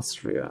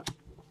 Austria.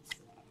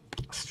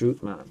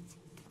 Strootman.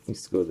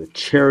 Used to go to the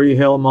Cherry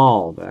Hill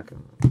Mall back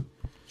in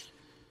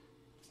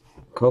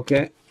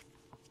Koke.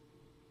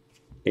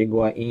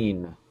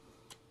 Higuain.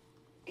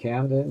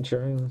 Camden,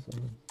 Cherry.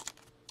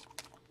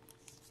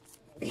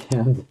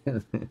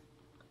 Camden.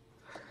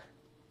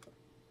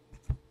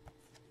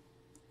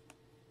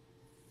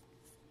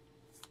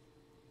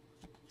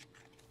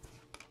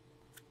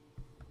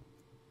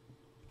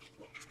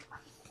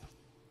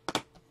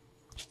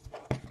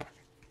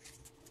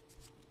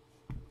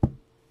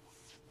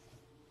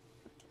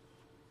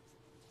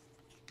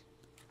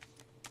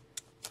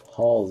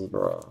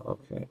 Hallsborough,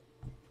 okay.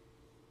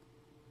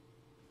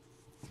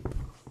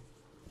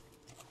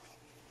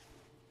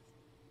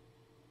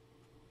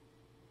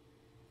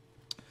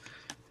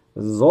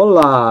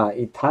 Zola,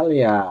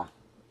 Italia.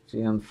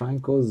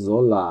 Gianfranco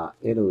Zola,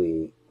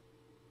 Italy.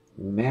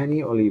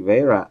 Manny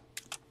Oliveira.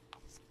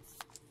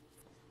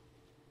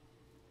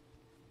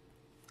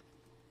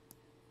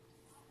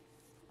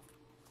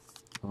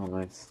 Oh,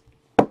 nice.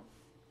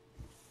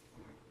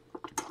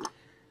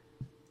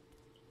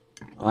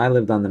 I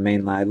lived on the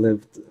main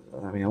line.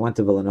 I went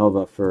to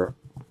Villanova for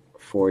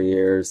 4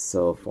 years,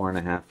 so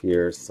 4.5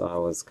 years. So I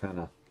was kind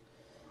of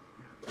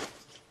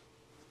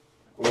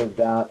lived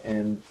out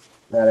in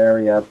that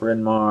area,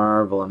 Bryn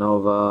Mawr,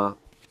 Villanova.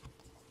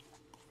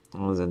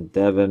 I was in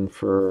Devon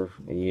for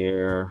a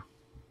year.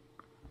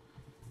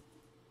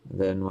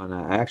 Then when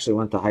I actually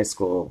went to high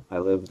school, I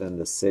lived in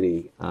the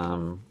city,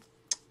 right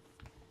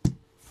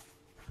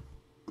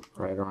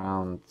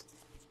around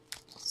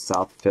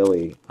South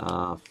Philly,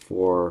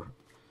 for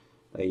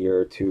a year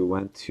or two.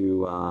 Went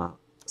to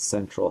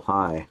Central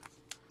High.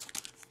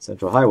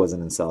 Central High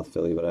wasn't in South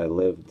Philly, but I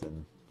lived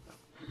in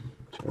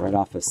right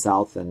off of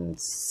South and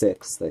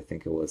 6th, I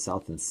think it was,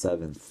 South and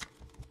 7th.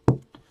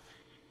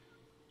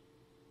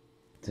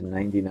 To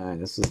 99.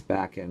 This was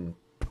back in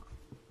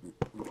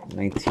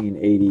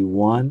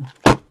 1981.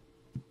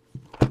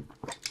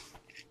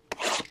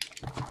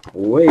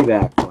 Way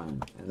back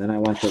when. And then I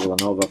went to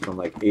Villanova from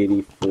like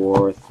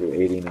 84 through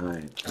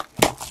 89.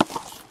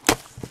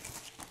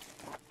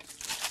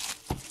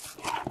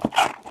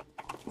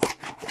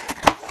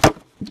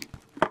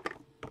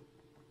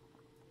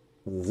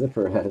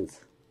 Zipper heads.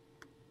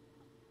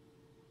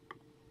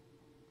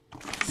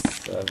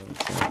 17.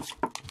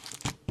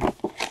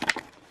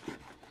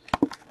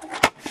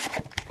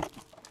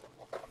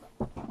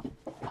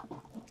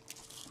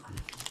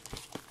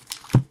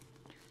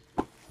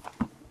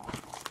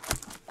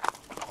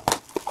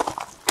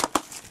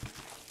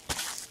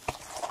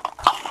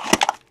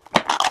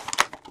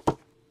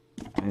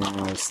 And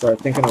I start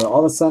thinking of all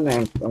of a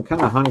sudden I'm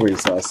kind of hungry,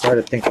 so I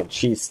started thinking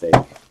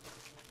cheesesteak.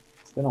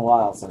 It's been a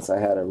while since I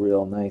had a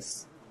real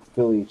nice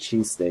Philly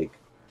cheesesteak.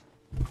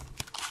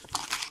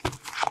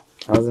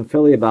 I was in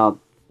Philly about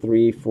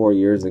 3-4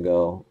 years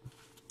ago.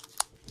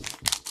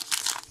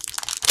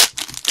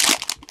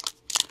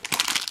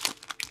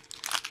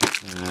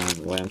 And I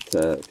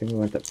think we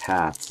went to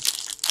Pat's.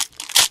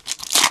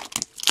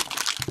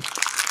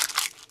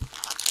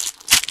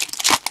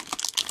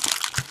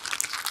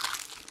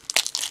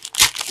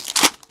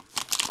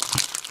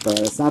 But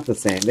it's not the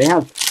same. They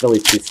have Philly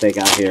cheesesteak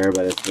out here,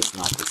 but it's just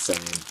not the same.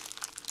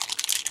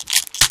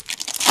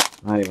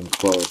 Not even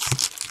close.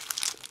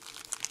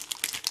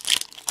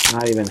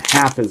 Not even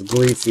half as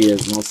greasy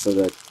as most of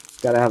the... It's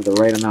got to have the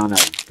right amount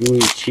of gooey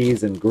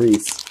cheese and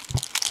grease.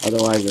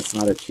 Otherwise, it's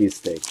not a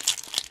cheesesteak.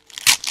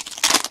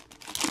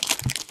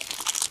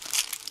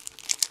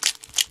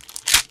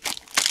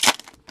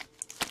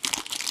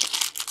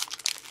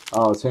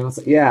 Oh, it's famous.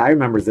 Yeah, I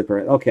remember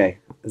Zipper. Okay,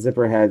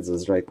 Zipper Heads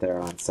was right there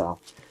on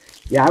South.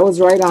 Yeah, I was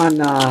right on,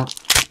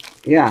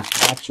 yeah,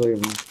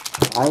 actually,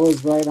 I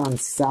was right on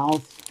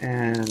South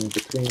and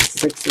between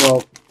 6th,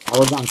 well, I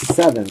was on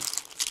 7th,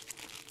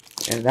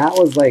 and that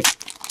was like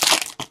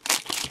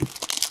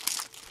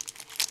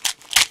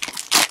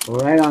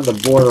right on the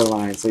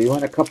borderline. So you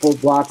went a couple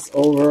blocks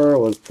over, it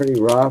was pretty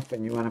rough,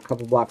 and you went a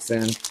couple blocks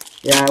in.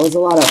 Yeah, it was a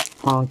lot of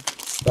punk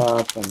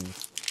stuff and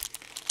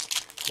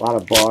a lot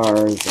of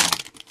bars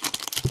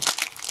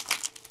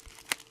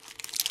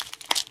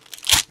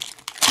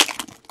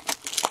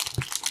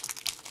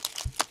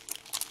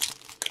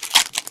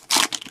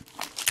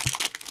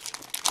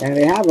and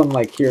they have them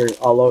like here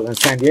all over. In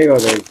San Diego,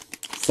 there's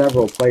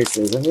several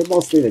places, and they're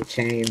mostly the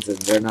chains, and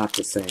they're not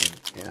the same.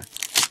 Yeah.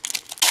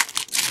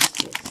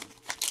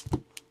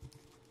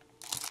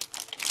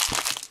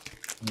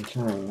 I'm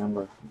trying to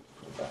remember.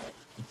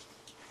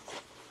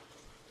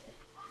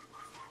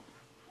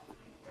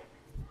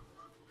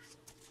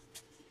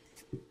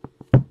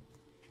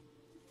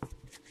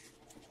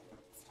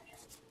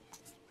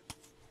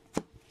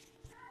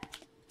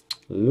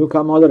 Luka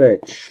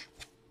Modric.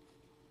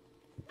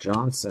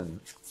 Johnson.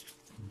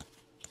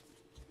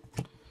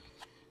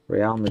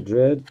 Real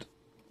Madrid.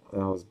 That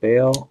was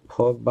Bale.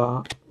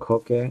 Pogba.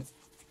 Koke.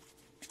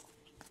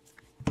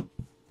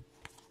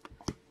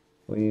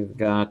 We've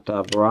got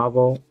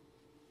Bravo.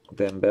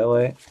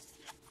 Dembele.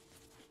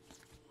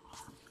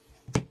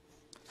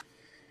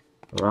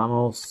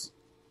 Ramos,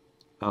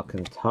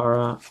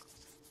 Alcantara,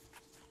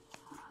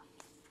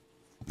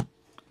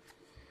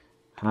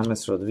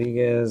 James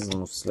Rodriguez,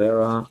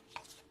 Muslera.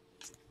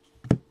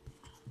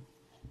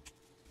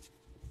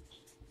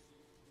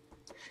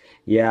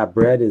 Yeah,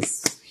 bread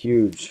is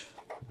huge.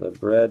 The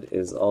bread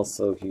is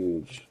also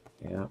huge.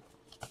 Yeah.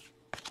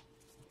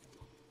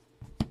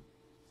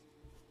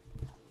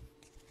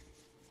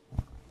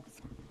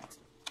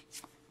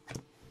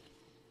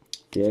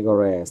 Diego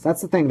Reyes.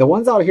 That's the thing. The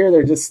ones out here,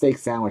 they're just steak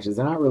sandwiches.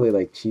 They're not really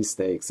like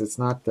cheesesteaks. It's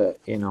not the,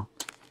 you know.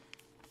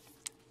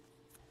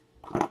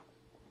 I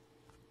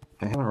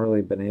haven't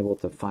really been able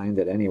to find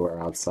it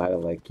anywhere outside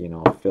of like, you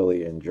know,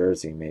 Philly and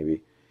Jersey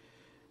maybe.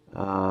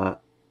 To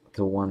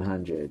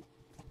 100.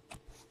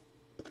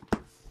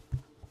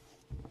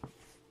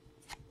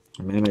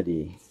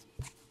 Mehmedi.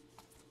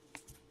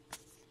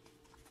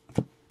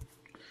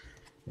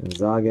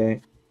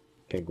 Inzaghi.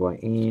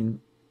 Higuain.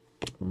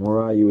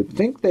 Mora. You would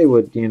think they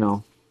would, you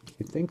know,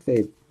 you'd think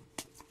they'd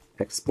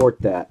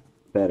export that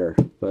better,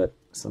 but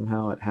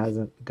somehow it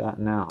hasn't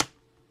gotten out.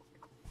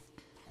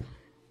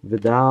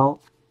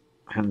 Vidal.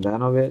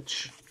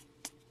 Handanovic.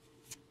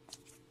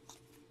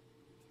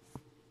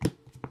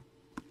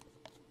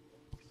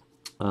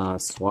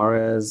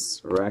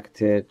 Suarez,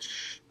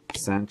 Rakitic,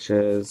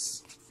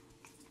 Sanchez,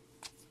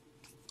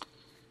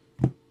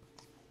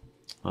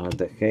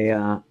 De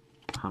Gea,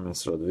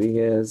 James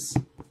Rodriguez.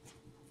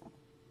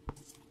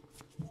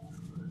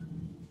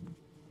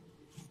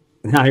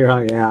 Now you're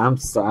hungry. Yeah,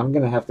 I'm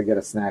gonna have to get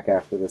a snack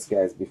after this,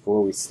 guys,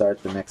 before we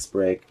start the next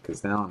break,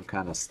 because now I'm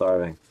kind of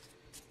starving.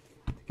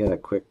 Get a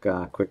quick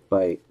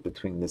bite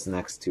between this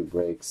next two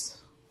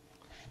breaks.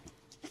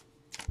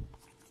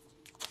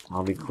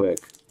 I'll be quick.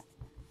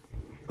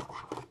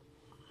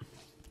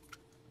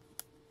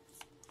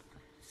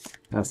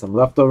 Have some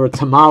leftover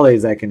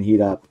tamales I can heat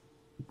up.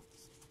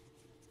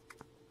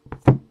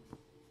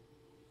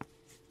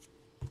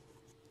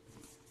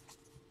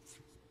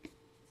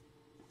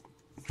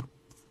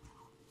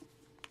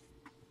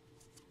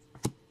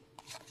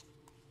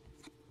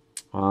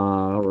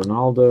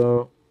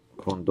 Ronaldo,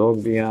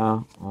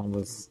 Kondogbia, all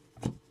this.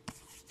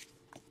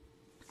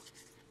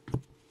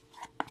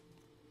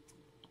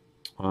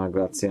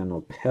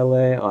 Graziano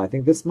Pele. Oh, I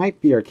think this might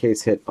be our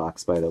case hit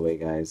box, by the way,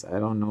 guys. I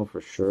don't know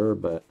for sure,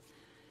 but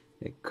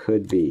it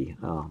could be.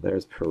 Oh,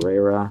 there's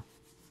Pereira.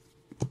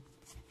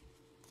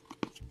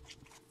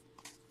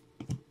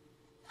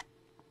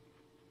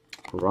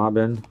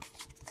 Robin.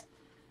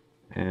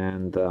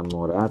 And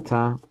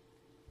Morata.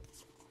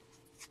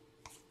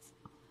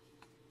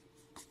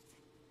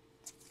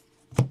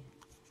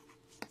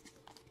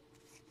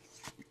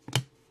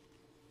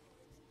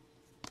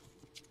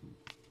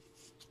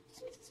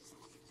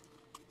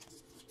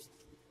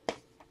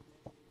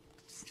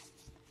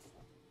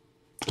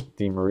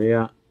 Di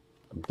Maria,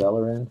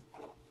 Bellerin,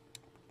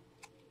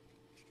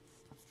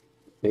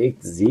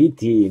 baked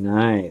ziti,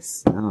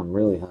 nice. Now I'm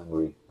really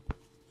hungry.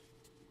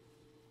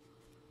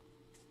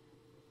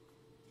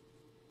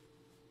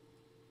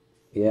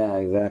 Yeah,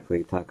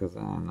 exactly. Tacos.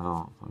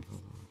 No.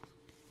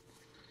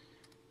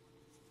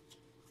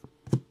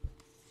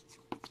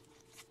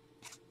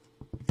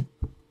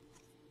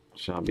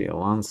 Xabi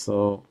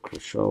Alonso,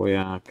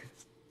 Krychowiak.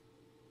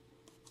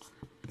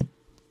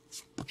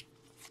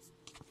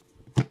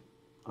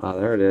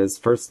 There it is.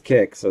 First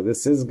kick. So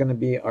this is going to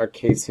be our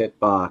case hit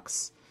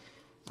box.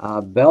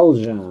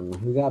 Belgium.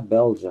 Who got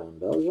Belgium?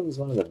 Belgium's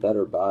one of the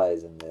better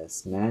buys in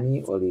this.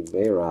 Manny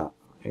Oliveira.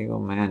 There you go,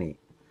 Manny.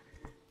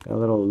 Got a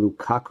little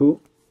Lukaku.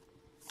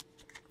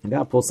 I got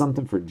to pull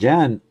something for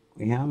Jen.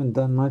 We haven't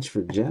done much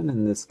for Jen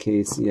in this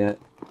case yet.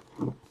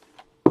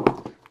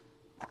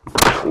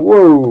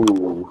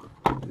 Whoa!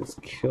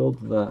 Just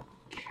killed the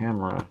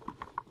camera.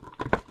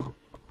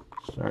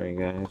 Sorry,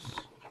 guys.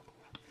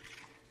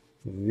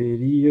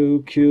 Video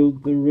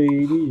killed the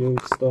radio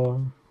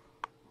star.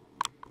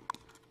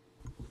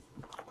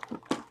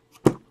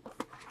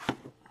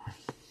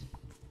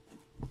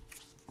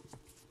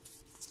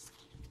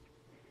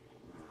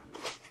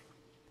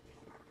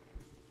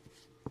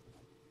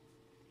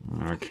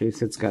 Our case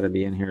hit's got to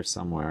be in here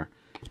somewhere.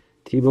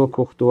 Thibaut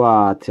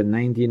Courtois to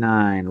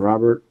 99.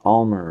 Robert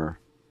Almer.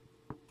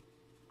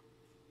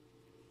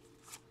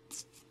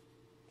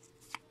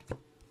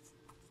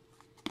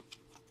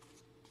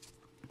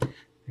 I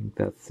think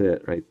that's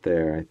it right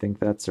there. I think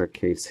that's our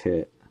case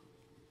hit.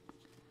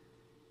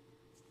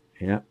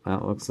 Yep,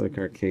 that looks like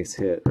our case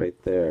hit right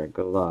there.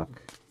 Good luck.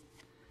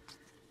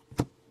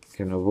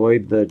 Can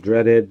avoid the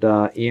dreaded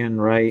Ian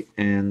Wright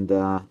and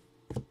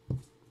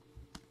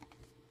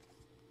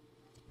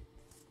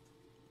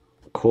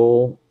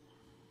Cole.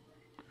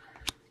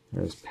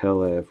 There's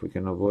Pele. If we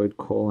can avoid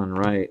Cole and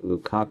Wright,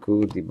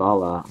 Lukaku,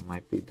 Dybala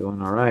might be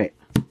doing all right.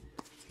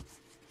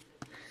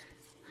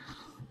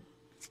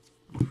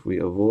 If we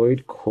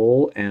avoid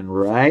Cole and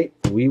Wright,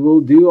 we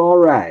will do all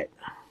right.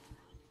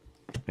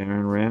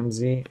 Aaron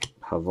Ramsey,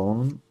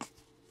 Pavone.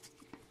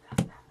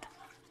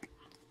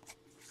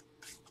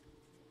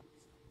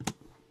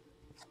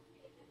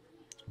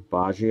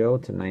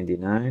 Baggio to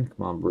 99.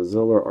 Come on,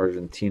 Brazil or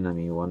Argentina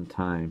me one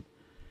time.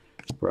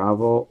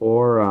 Bravo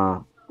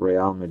or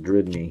Real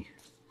Madrid me.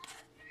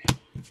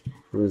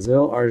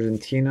 Brazil,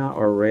 Argentina,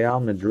 or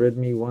Real Madrid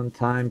me one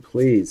time,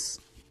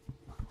 please.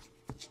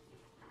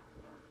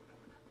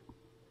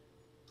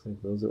 I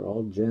think those are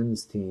all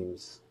Jen's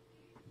teams.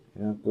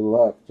 Yeah, good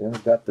luck. Jen's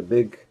got the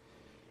big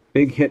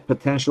hit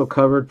potential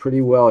covered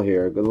pretty well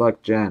here. Good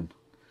luck, Jen.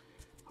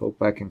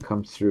 Hope I can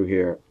come through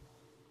here.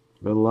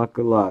 Good luck,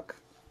 good luck.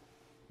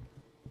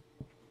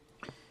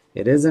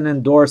 It is an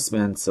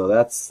endorsement, so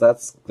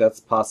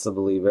that's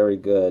possibly very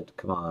good.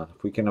 Come on,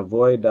 if we can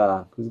avoid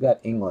who's got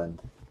England?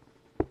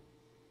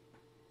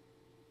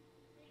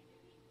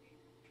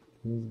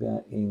 Who's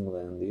got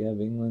England? Do you have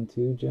England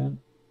too, Jen?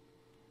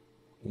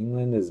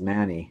 England is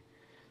Manny.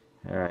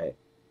 All right,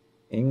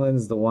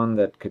 England's the one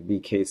that could be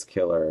case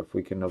killer if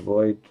we can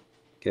avoid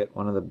get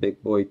one of the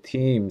big boy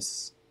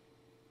teams.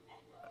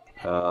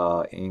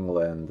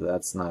 England,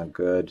 that's not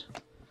good.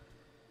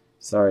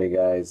 Sorry,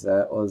 guys.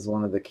 That was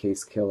one of the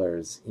case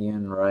killers.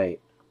 Ian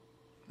Wright.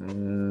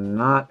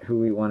 Not who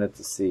we wanted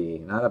to see.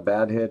 Not a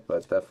bad hit,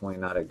 but definitely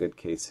not a good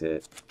case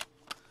hit.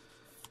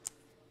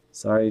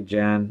 Sorry,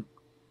 Jen.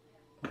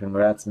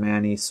 Congrats,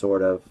 Manny,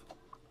 sort of.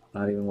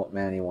 Not even what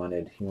Manny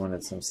wanted. He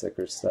wanted some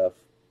sicker stuff.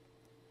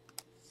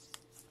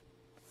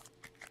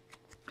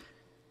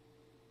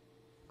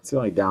 It's the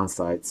only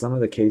downside. Some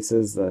of the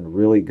cases are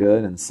really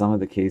good, and some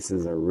of the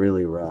cases are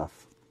really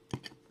rough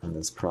in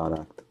this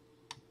product.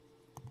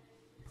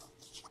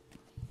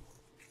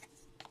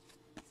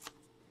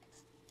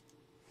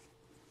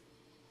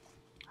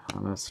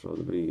 James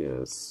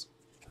Rodriguez,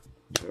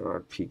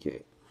 Gerard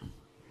Piqué.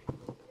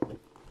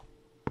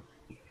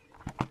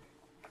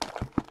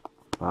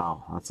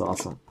 Wow, that's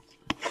awesome.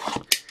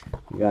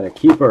 You got a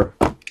keeper.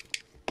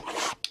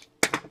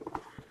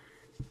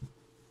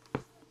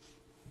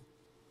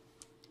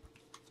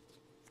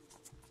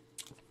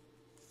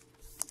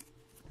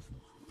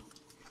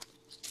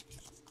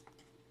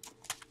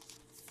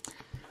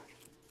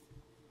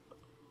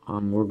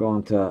 We're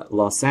going to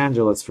Los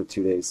Angeles for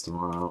 2 days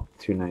tomorrow,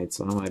 2 nights.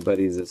 One of my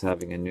buddies is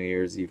having a New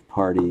Year's Eve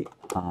party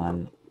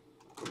on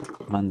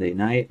Monday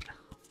night.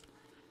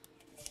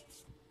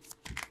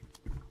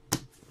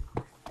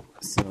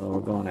 So we're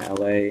going to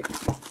LA,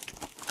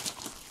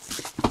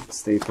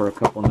 stay for a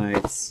couple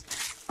nights.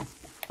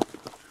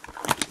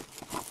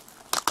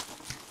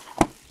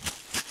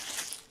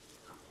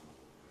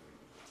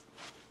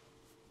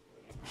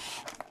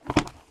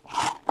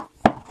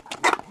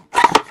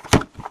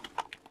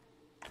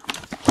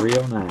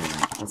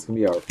 $309. That's going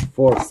to be our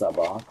 4th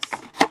box.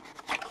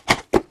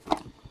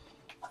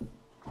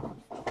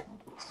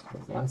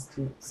 The last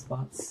 2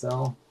 spots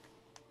sell.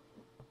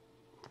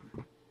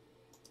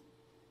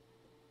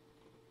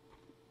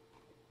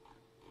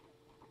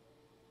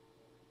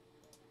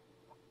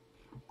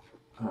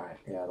 Alright,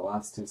 yeah, the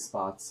last 2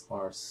 spots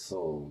are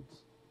sold.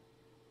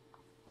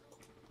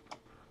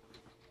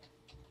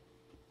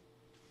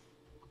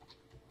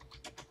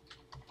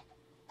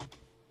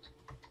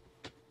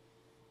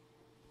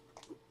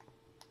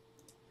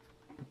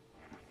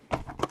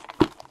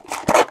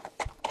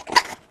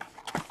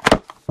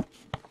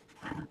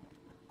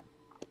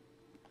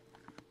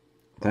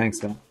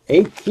 Thanks, man.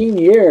 18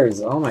 years.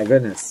 Oh, my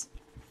goodness.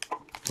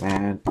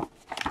 Man.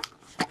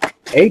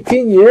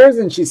 18 years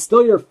and she's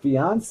still your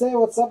fiance?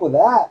 What's up with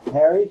that,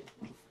 Harry?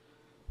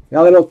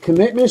 Got little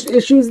commitment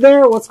issues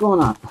there? What's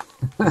going on?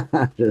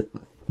 That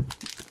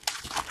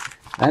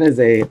is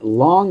a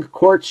long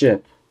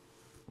courtship.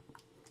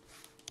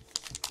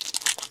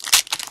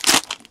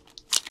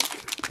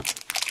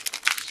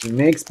 She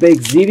makes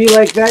baked ziti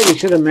like that? You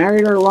should have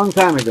married her a long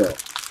time ago.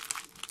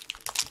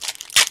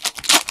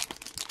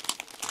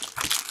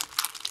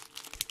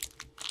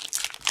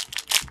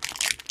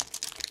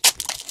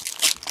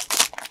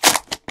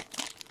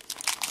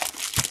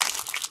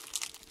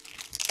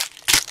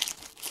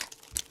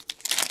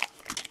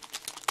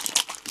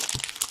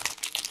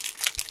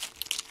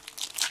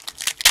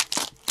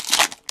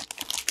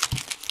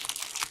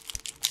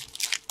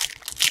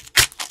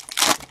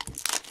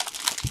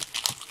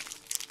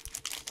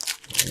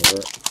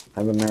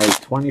 I've been married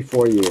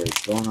 24 years.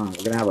 Going on. We're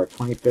going to have our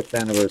 25th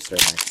anniversary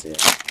next year.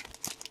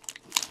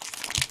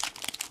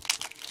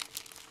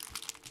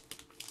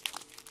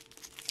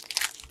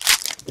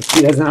 If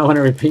she does not want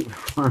to repeat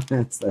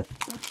performance,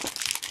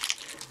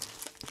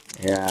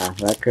 yeah,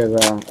 that could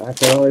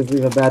always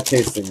leave a bad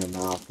taste in your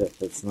mouth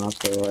if it's not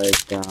the right.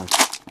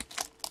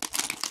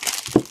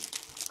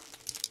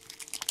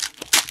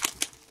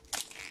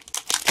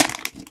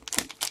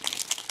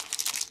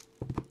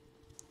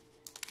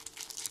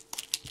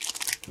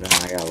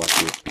 I got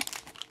lucky.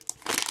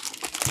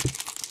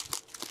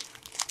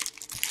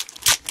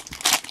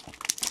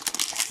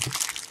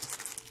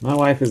 My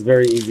wife is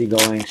very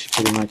easygoing. She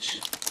pretty much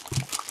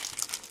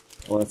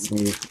lets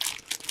me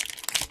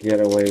get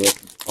away with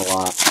a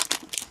lot.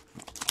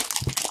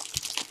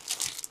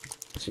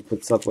 She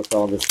puts up with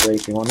all this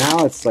breaking. Well,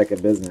 now it's like a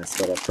business,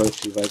 but at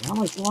first she's like, how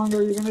much longer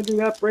are you going to do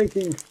that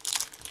breaking?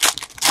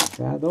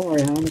 Yeah, don't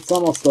worry, hon. It's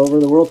almost over.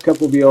 The World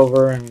Cup will be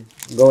over and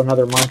go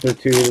another month or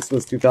two. This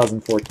was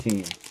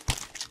 2014.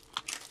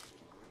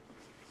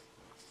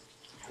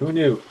 Who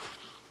knew?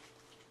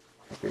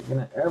 If you're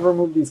gonna ever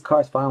move these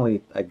cards,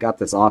 finally, I got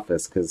this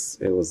office because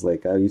it was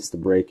like I used to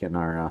break in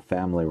our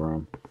family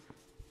room.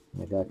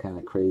 It got kind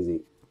of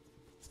crazy.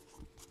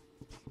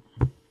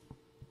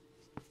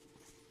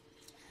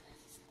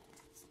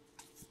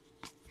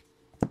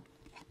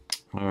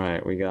 All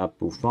right, we got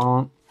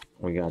Buffon,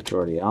 we got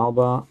Jordi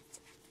Alba.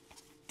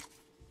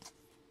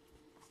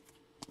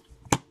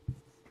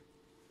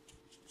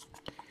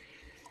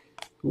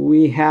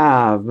 We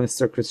have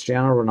Mr.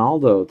 Cristiano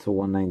Ronaldo to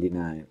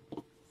 199.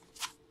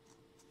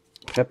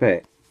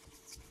 Pepe.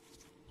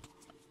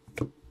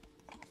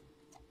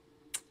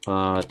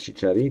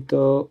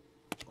 Chicharito,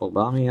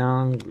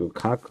 Aubameyang,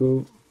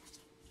 Lukaku.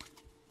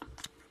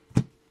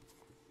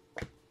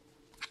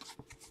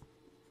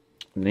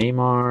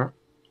 Neymar,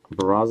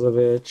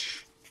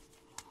 Brozovic.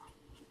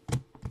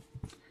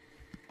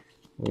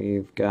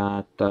 We've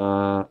got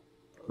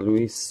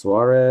Luis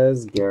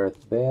Suarez,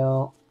 Gareth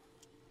Bale,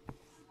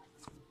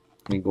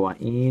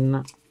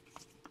 Higuain.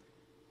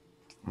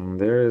 And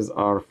there's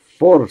our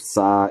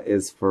Forza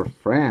is for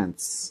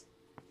France.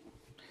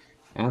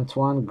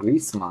 Antoine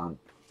Griezmann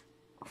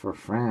for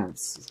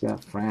France. He's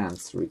got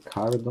France.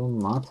 Ricardo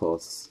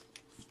Matos.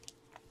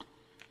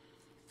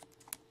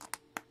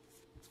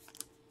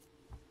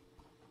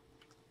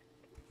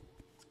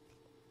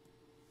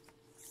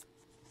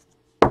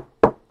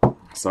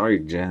 Sorry,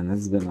 Jen. This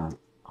has been a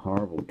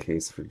horrible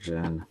case for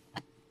Jen.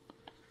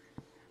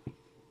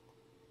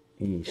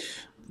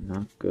 Eesh.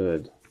 Not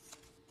good.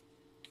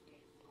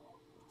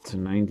 To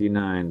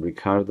 99,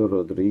 Ricardo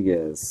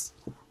Rodriguez.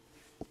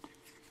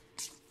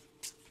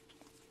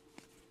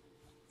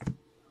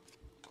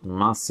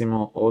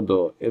 Massimo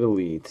Odo,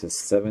 Italy, to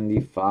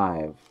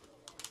 75.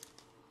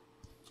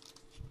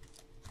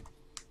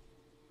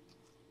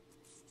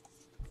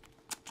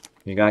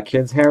 You got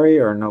kids, Harry,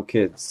 or no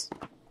kids?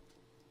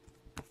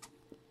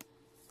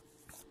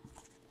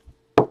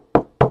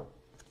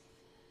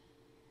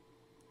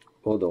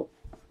 Odo.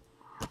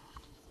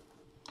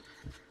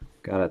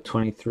 Got a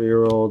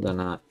 23-year-old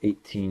and a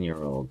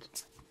 18-year-old.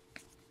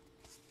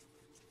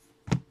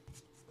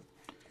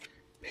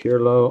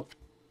 Pirlo,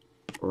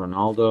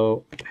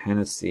 Ronaldo,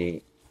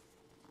 Hennessy.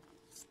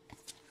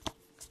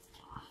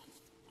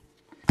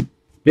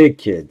 Big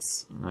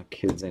kids, not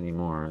kids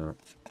anymore.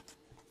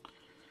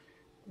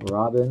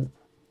 Robin.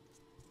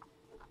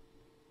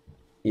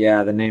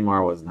 Yeah, the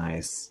Neymar was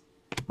nice.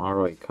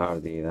 Mauro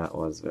Icardi, that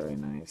was very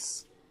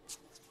nice.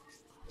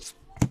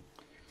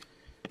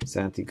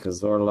 Santi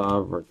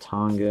Cazorla,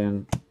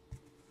 Vertonghen.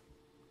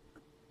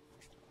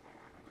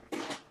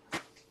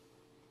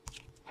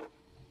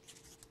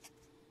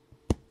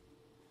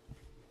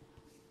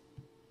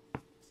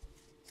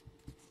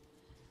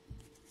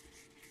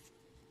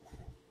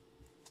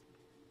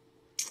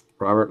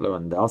 Robert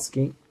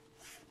Lewandowski.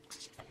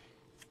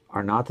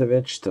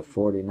 Arnautovic to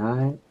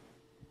 49.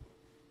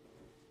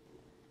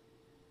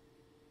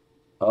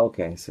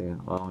 Okay,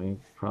 so, well, you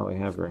probably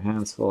have your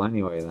hands full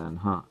anyway then,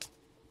 huh?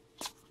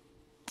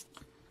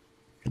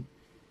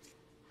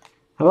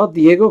 How about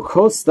Diego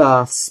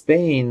Costa,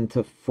 Spain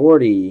to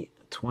 40,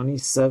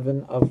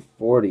 27 of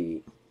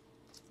 40.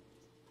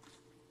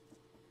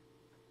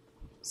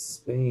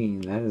 Spain,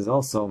 that is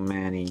also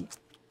Manny.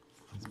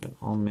 It's been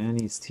all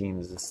Manny's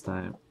teams this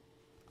time.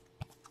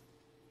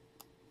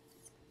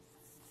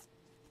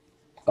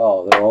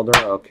 Oh, they're older?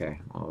 Okay,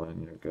 well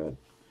then you're good.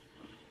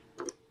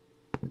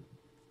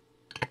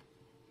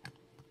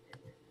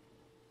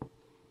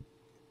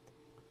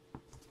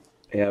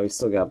 Yeah, we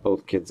still got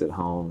both kids at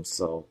home,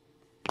 so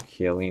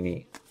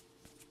Chiellini.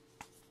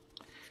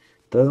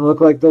 Doesn't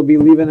look like they'll be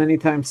leaving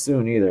anytime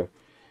soon either.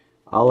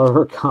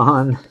 Oliver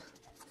Kahn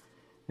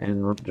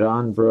and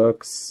John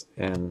Brooks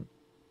and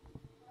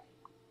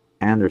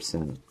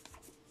Anderson.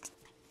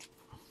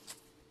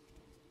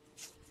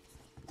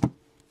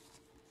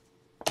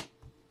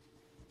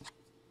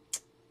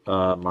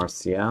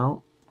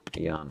 Martial,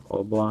 Jan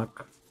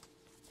Oblak,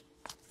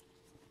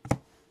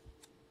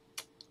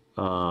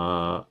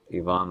 Ivan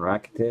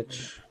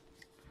Rakitic,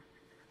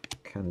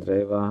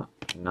 Kandreva,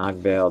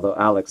 Nagbe, although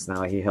Alex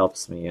now, he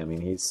helps me. I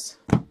mean, he's,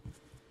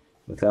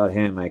 without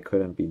him, I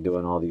couldn't be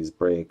doing all these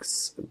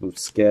breaks.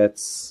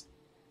 Busquets,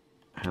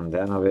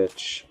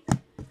 Handanovic.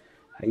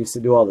 I used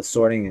to do all the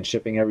sorting and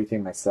shipping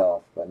everything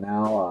myself, but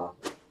now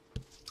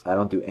I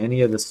don't do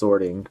any of the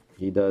sorting.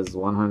 He does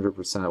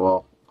 100%,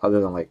 well, other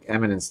than like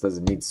Eminence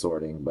doesn't need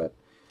sorting, but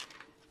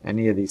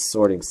any of these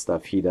sorting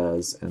stuff he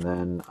does. And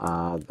then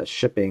the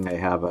shipping, I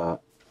have a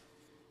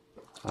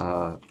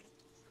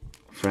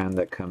friend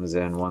that comes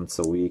in once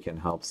a week and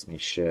helps me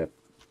ship.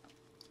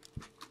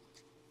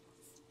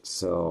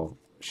 So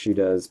she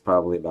does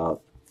probably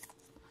about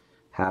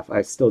half.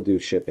 I still do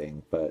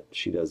shipping, but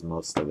she does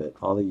most of it.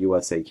 All the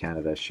USA,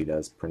 Canada, she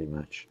does pretty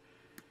much.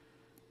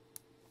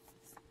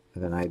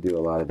 And then I do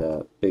a lot of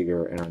the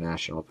bigger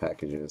international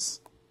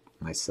packages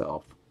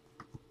myself.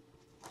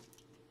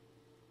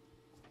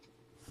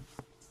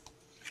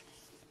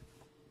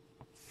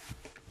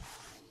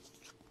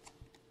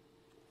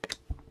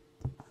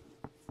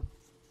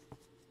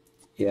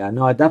 Yeah,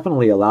 no, it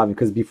definitely allowed me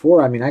because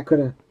before, I mean, I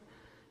couldn't.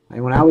 I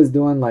mean, when I was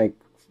doing like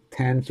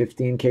 10,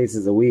 15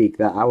 cases a week,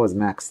 that I was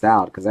maxed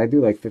out because I do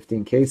like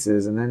 15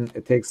 cases and then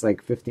it takes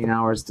like 15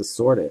 hours to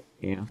sort it,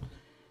 you know.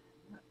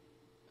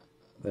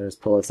 There's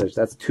Pulisic.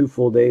 That's 2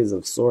 full days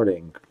of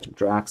sorting.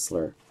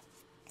 Draxler.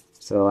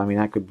 So, I mean,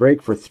 I could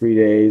break for 3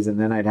 days and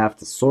then I'd have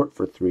to sort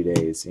for 3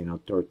 days, you know,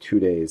 or 2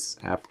 days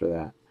after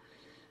that.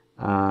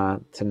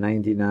 To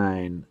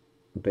 99,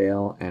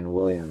 Bale and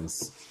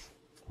Williams.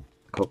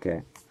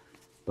 Okay.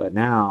 But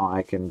now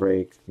I can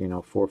break, you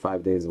know, 4 or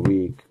 5 days a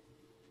week.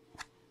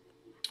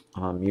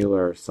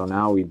 Mueller. So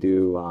now we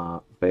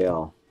do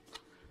Bale,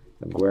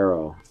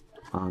 Aguero.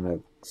 On a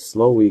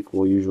slow week,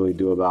 we'll usually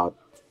do about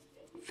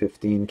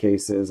 15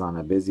 cases. On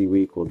a busy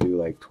week, we'll do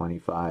like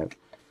 25.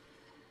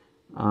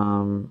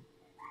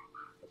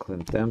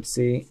 Clint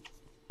Dempsey,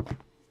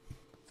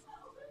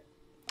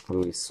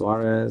 Luis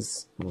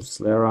Suarez,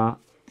 Muslera.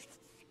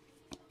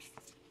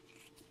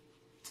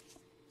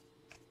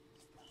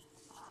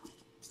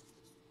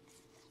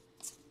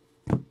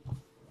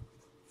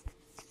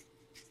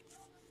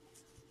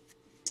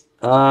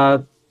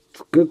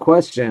 Good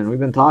question. We've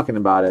been talking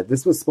about it.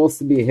 This was supposed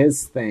to be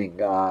his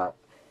thing. I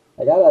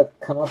gotta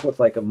come up with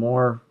like a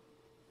more,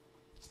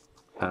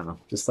 I don't know,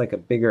 just like a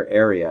bigger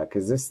area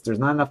because there's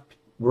not enough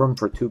room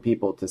for 2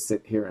 people to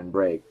sit here and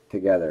break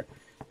together.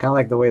 Kind of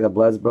like the way the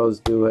Blez Bros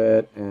do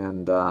it,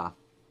 and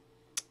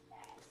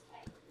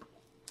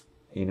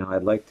you know,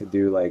 I'd like to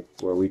do like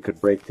where we could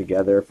break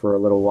together for a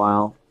little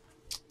while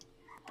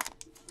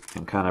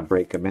and kind of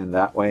break them in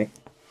that way.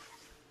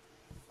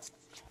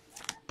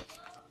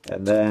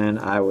 And then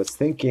I was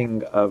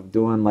thinking of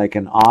doing like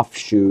an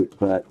offshoot,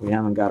 but we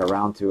haven't got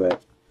around to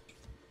it.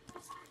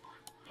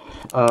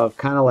 Of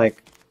kind of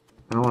like,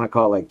 I don't want to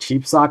call it like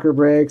cheap soccer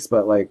breaks,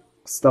 but like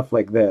stuff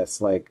like this,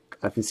 like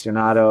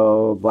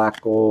Aficionado, Black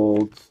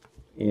Gold,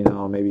 you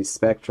know, maybe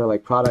Spectra,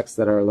 like products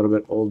that are a little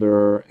bit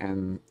older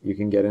and you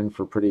can get in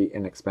for pretty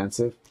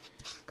inexpensive.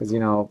 Because, you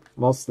know,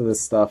 most of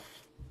this stuff,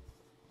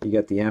 you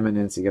get the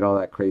Eminence, you get all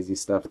that crazy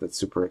stuff that's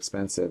super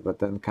expensive, but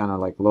then kind of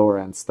like lower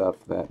end stuff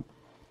that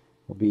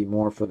will be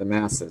more for the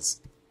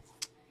masses.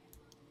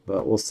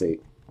 But we'll see.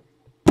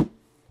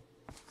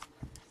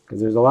 Because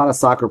there's a lot of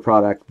soccer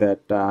product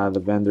that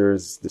the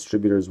vendors,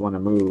 distributors want to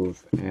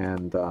move,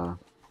 and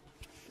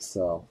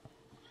so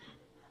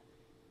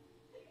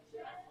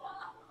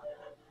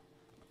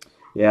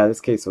yeah,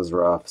 this case was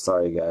rough.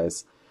 Sorry,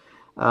 guys.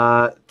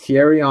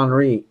 Thierry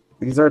Henry.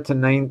 These are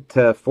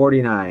to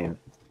 49.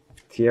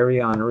 Thierry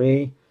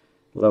Henry,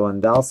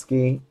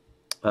 Lewandowski,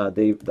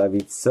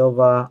 David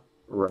Silva,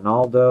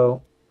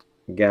 Ronaldo,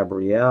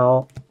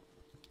 Gabriel,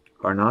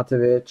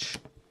 Arnautovic,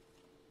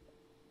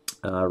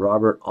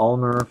 Robert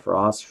Ulmer for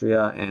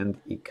Austria, and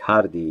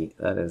Icardi,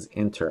 that is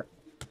Inter.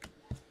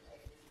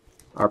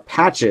 Our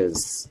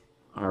patches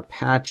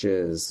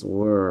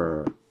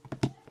were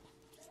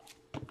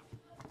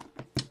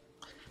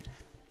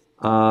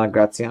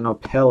Graziano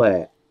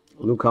Pelle,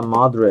 Luka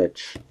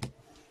Modric,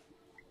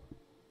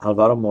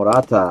 Alvaro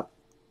Morata,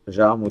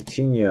 João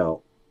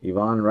Moutinho,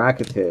 Ivan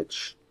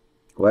Rakitic,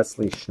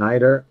 Wesley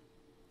Schneider,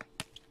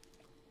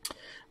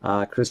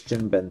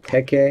 Christian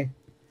Benteke.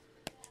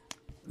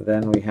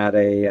 Then we had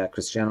a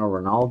Cristiano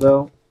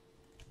Ronaldo,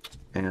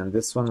 and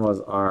this one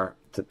was our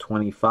to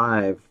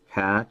 25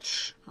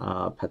 patch,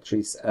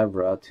 Patrice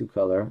Evra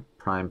 2-color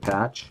prime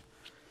patch.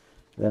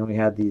 Then we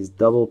had these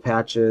double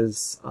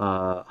patches,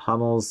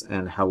 Hummels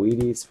and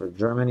Hawidis for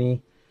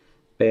Germany,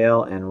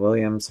 Bale and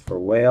Williams for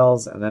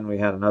Wales, and then we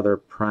had another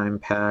prime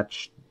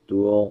patch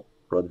dual,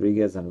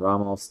 Rodriguez and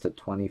Ramos to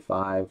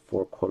 25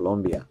 for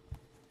Colombia.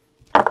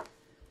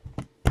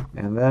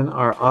 And then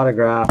our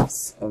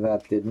autographs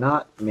that did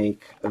not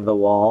make the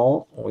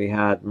wall, we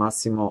had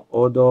Massimo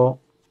Odo,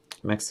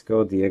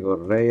 Mexico, Diego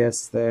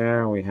Reyes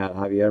there. We had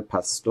Javier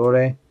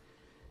Pastore,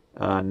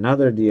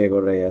 another Diego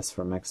Reyes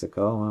from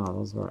Mexico. Wow,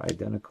 those were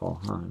identical,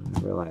 huh? I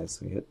didn't realize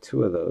we hit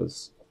 2 of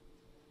those.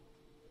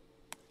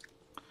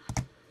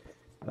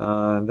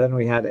 Then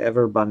we had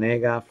Ever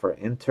Banega for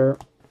Inter.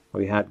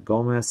 We had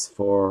Gomez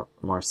for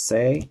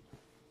Marseille.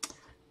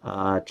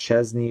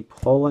 Chesney,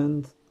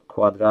 Poland.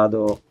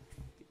 Cuadrado,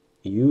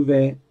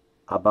 Juve.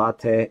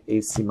 Abate,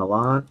 AC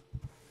Milan.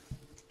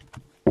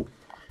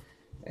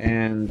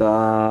 And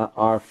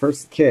our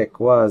first kick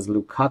was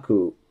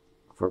Lukaku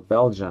for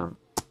Belgium.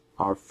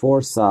 Our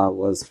Forza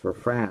was for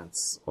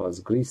France, was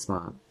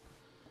Griezmann.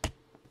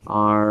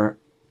 Our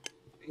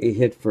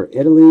hit for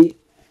Italy,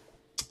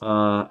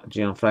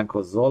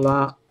 Gianfranco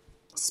Zola.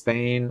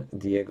 Spain,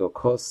 Diego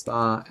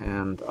Costa.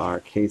 And our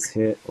case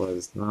hit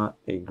was not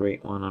a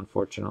great one,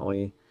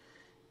 unfortunately,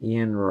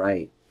 Ian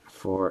Wright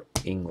for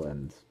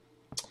England.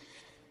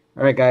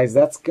 All right, guys,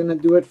 that's going to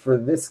do it for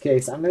this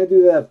case. I'm going to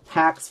do the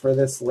packs for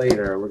this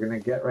later. We're going to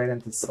get right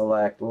into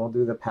select. We'll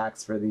do the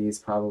packs for these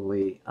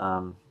probably.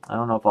 I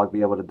don't know if I'll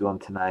be able to do them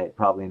tonight.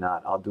 Probably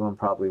not. I'll do them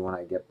probably when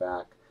I get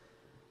back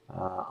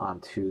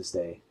on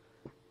Tuesday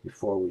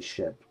before we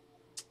ship.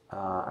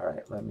 All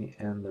right, let me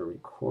end the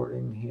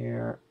recording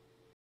here.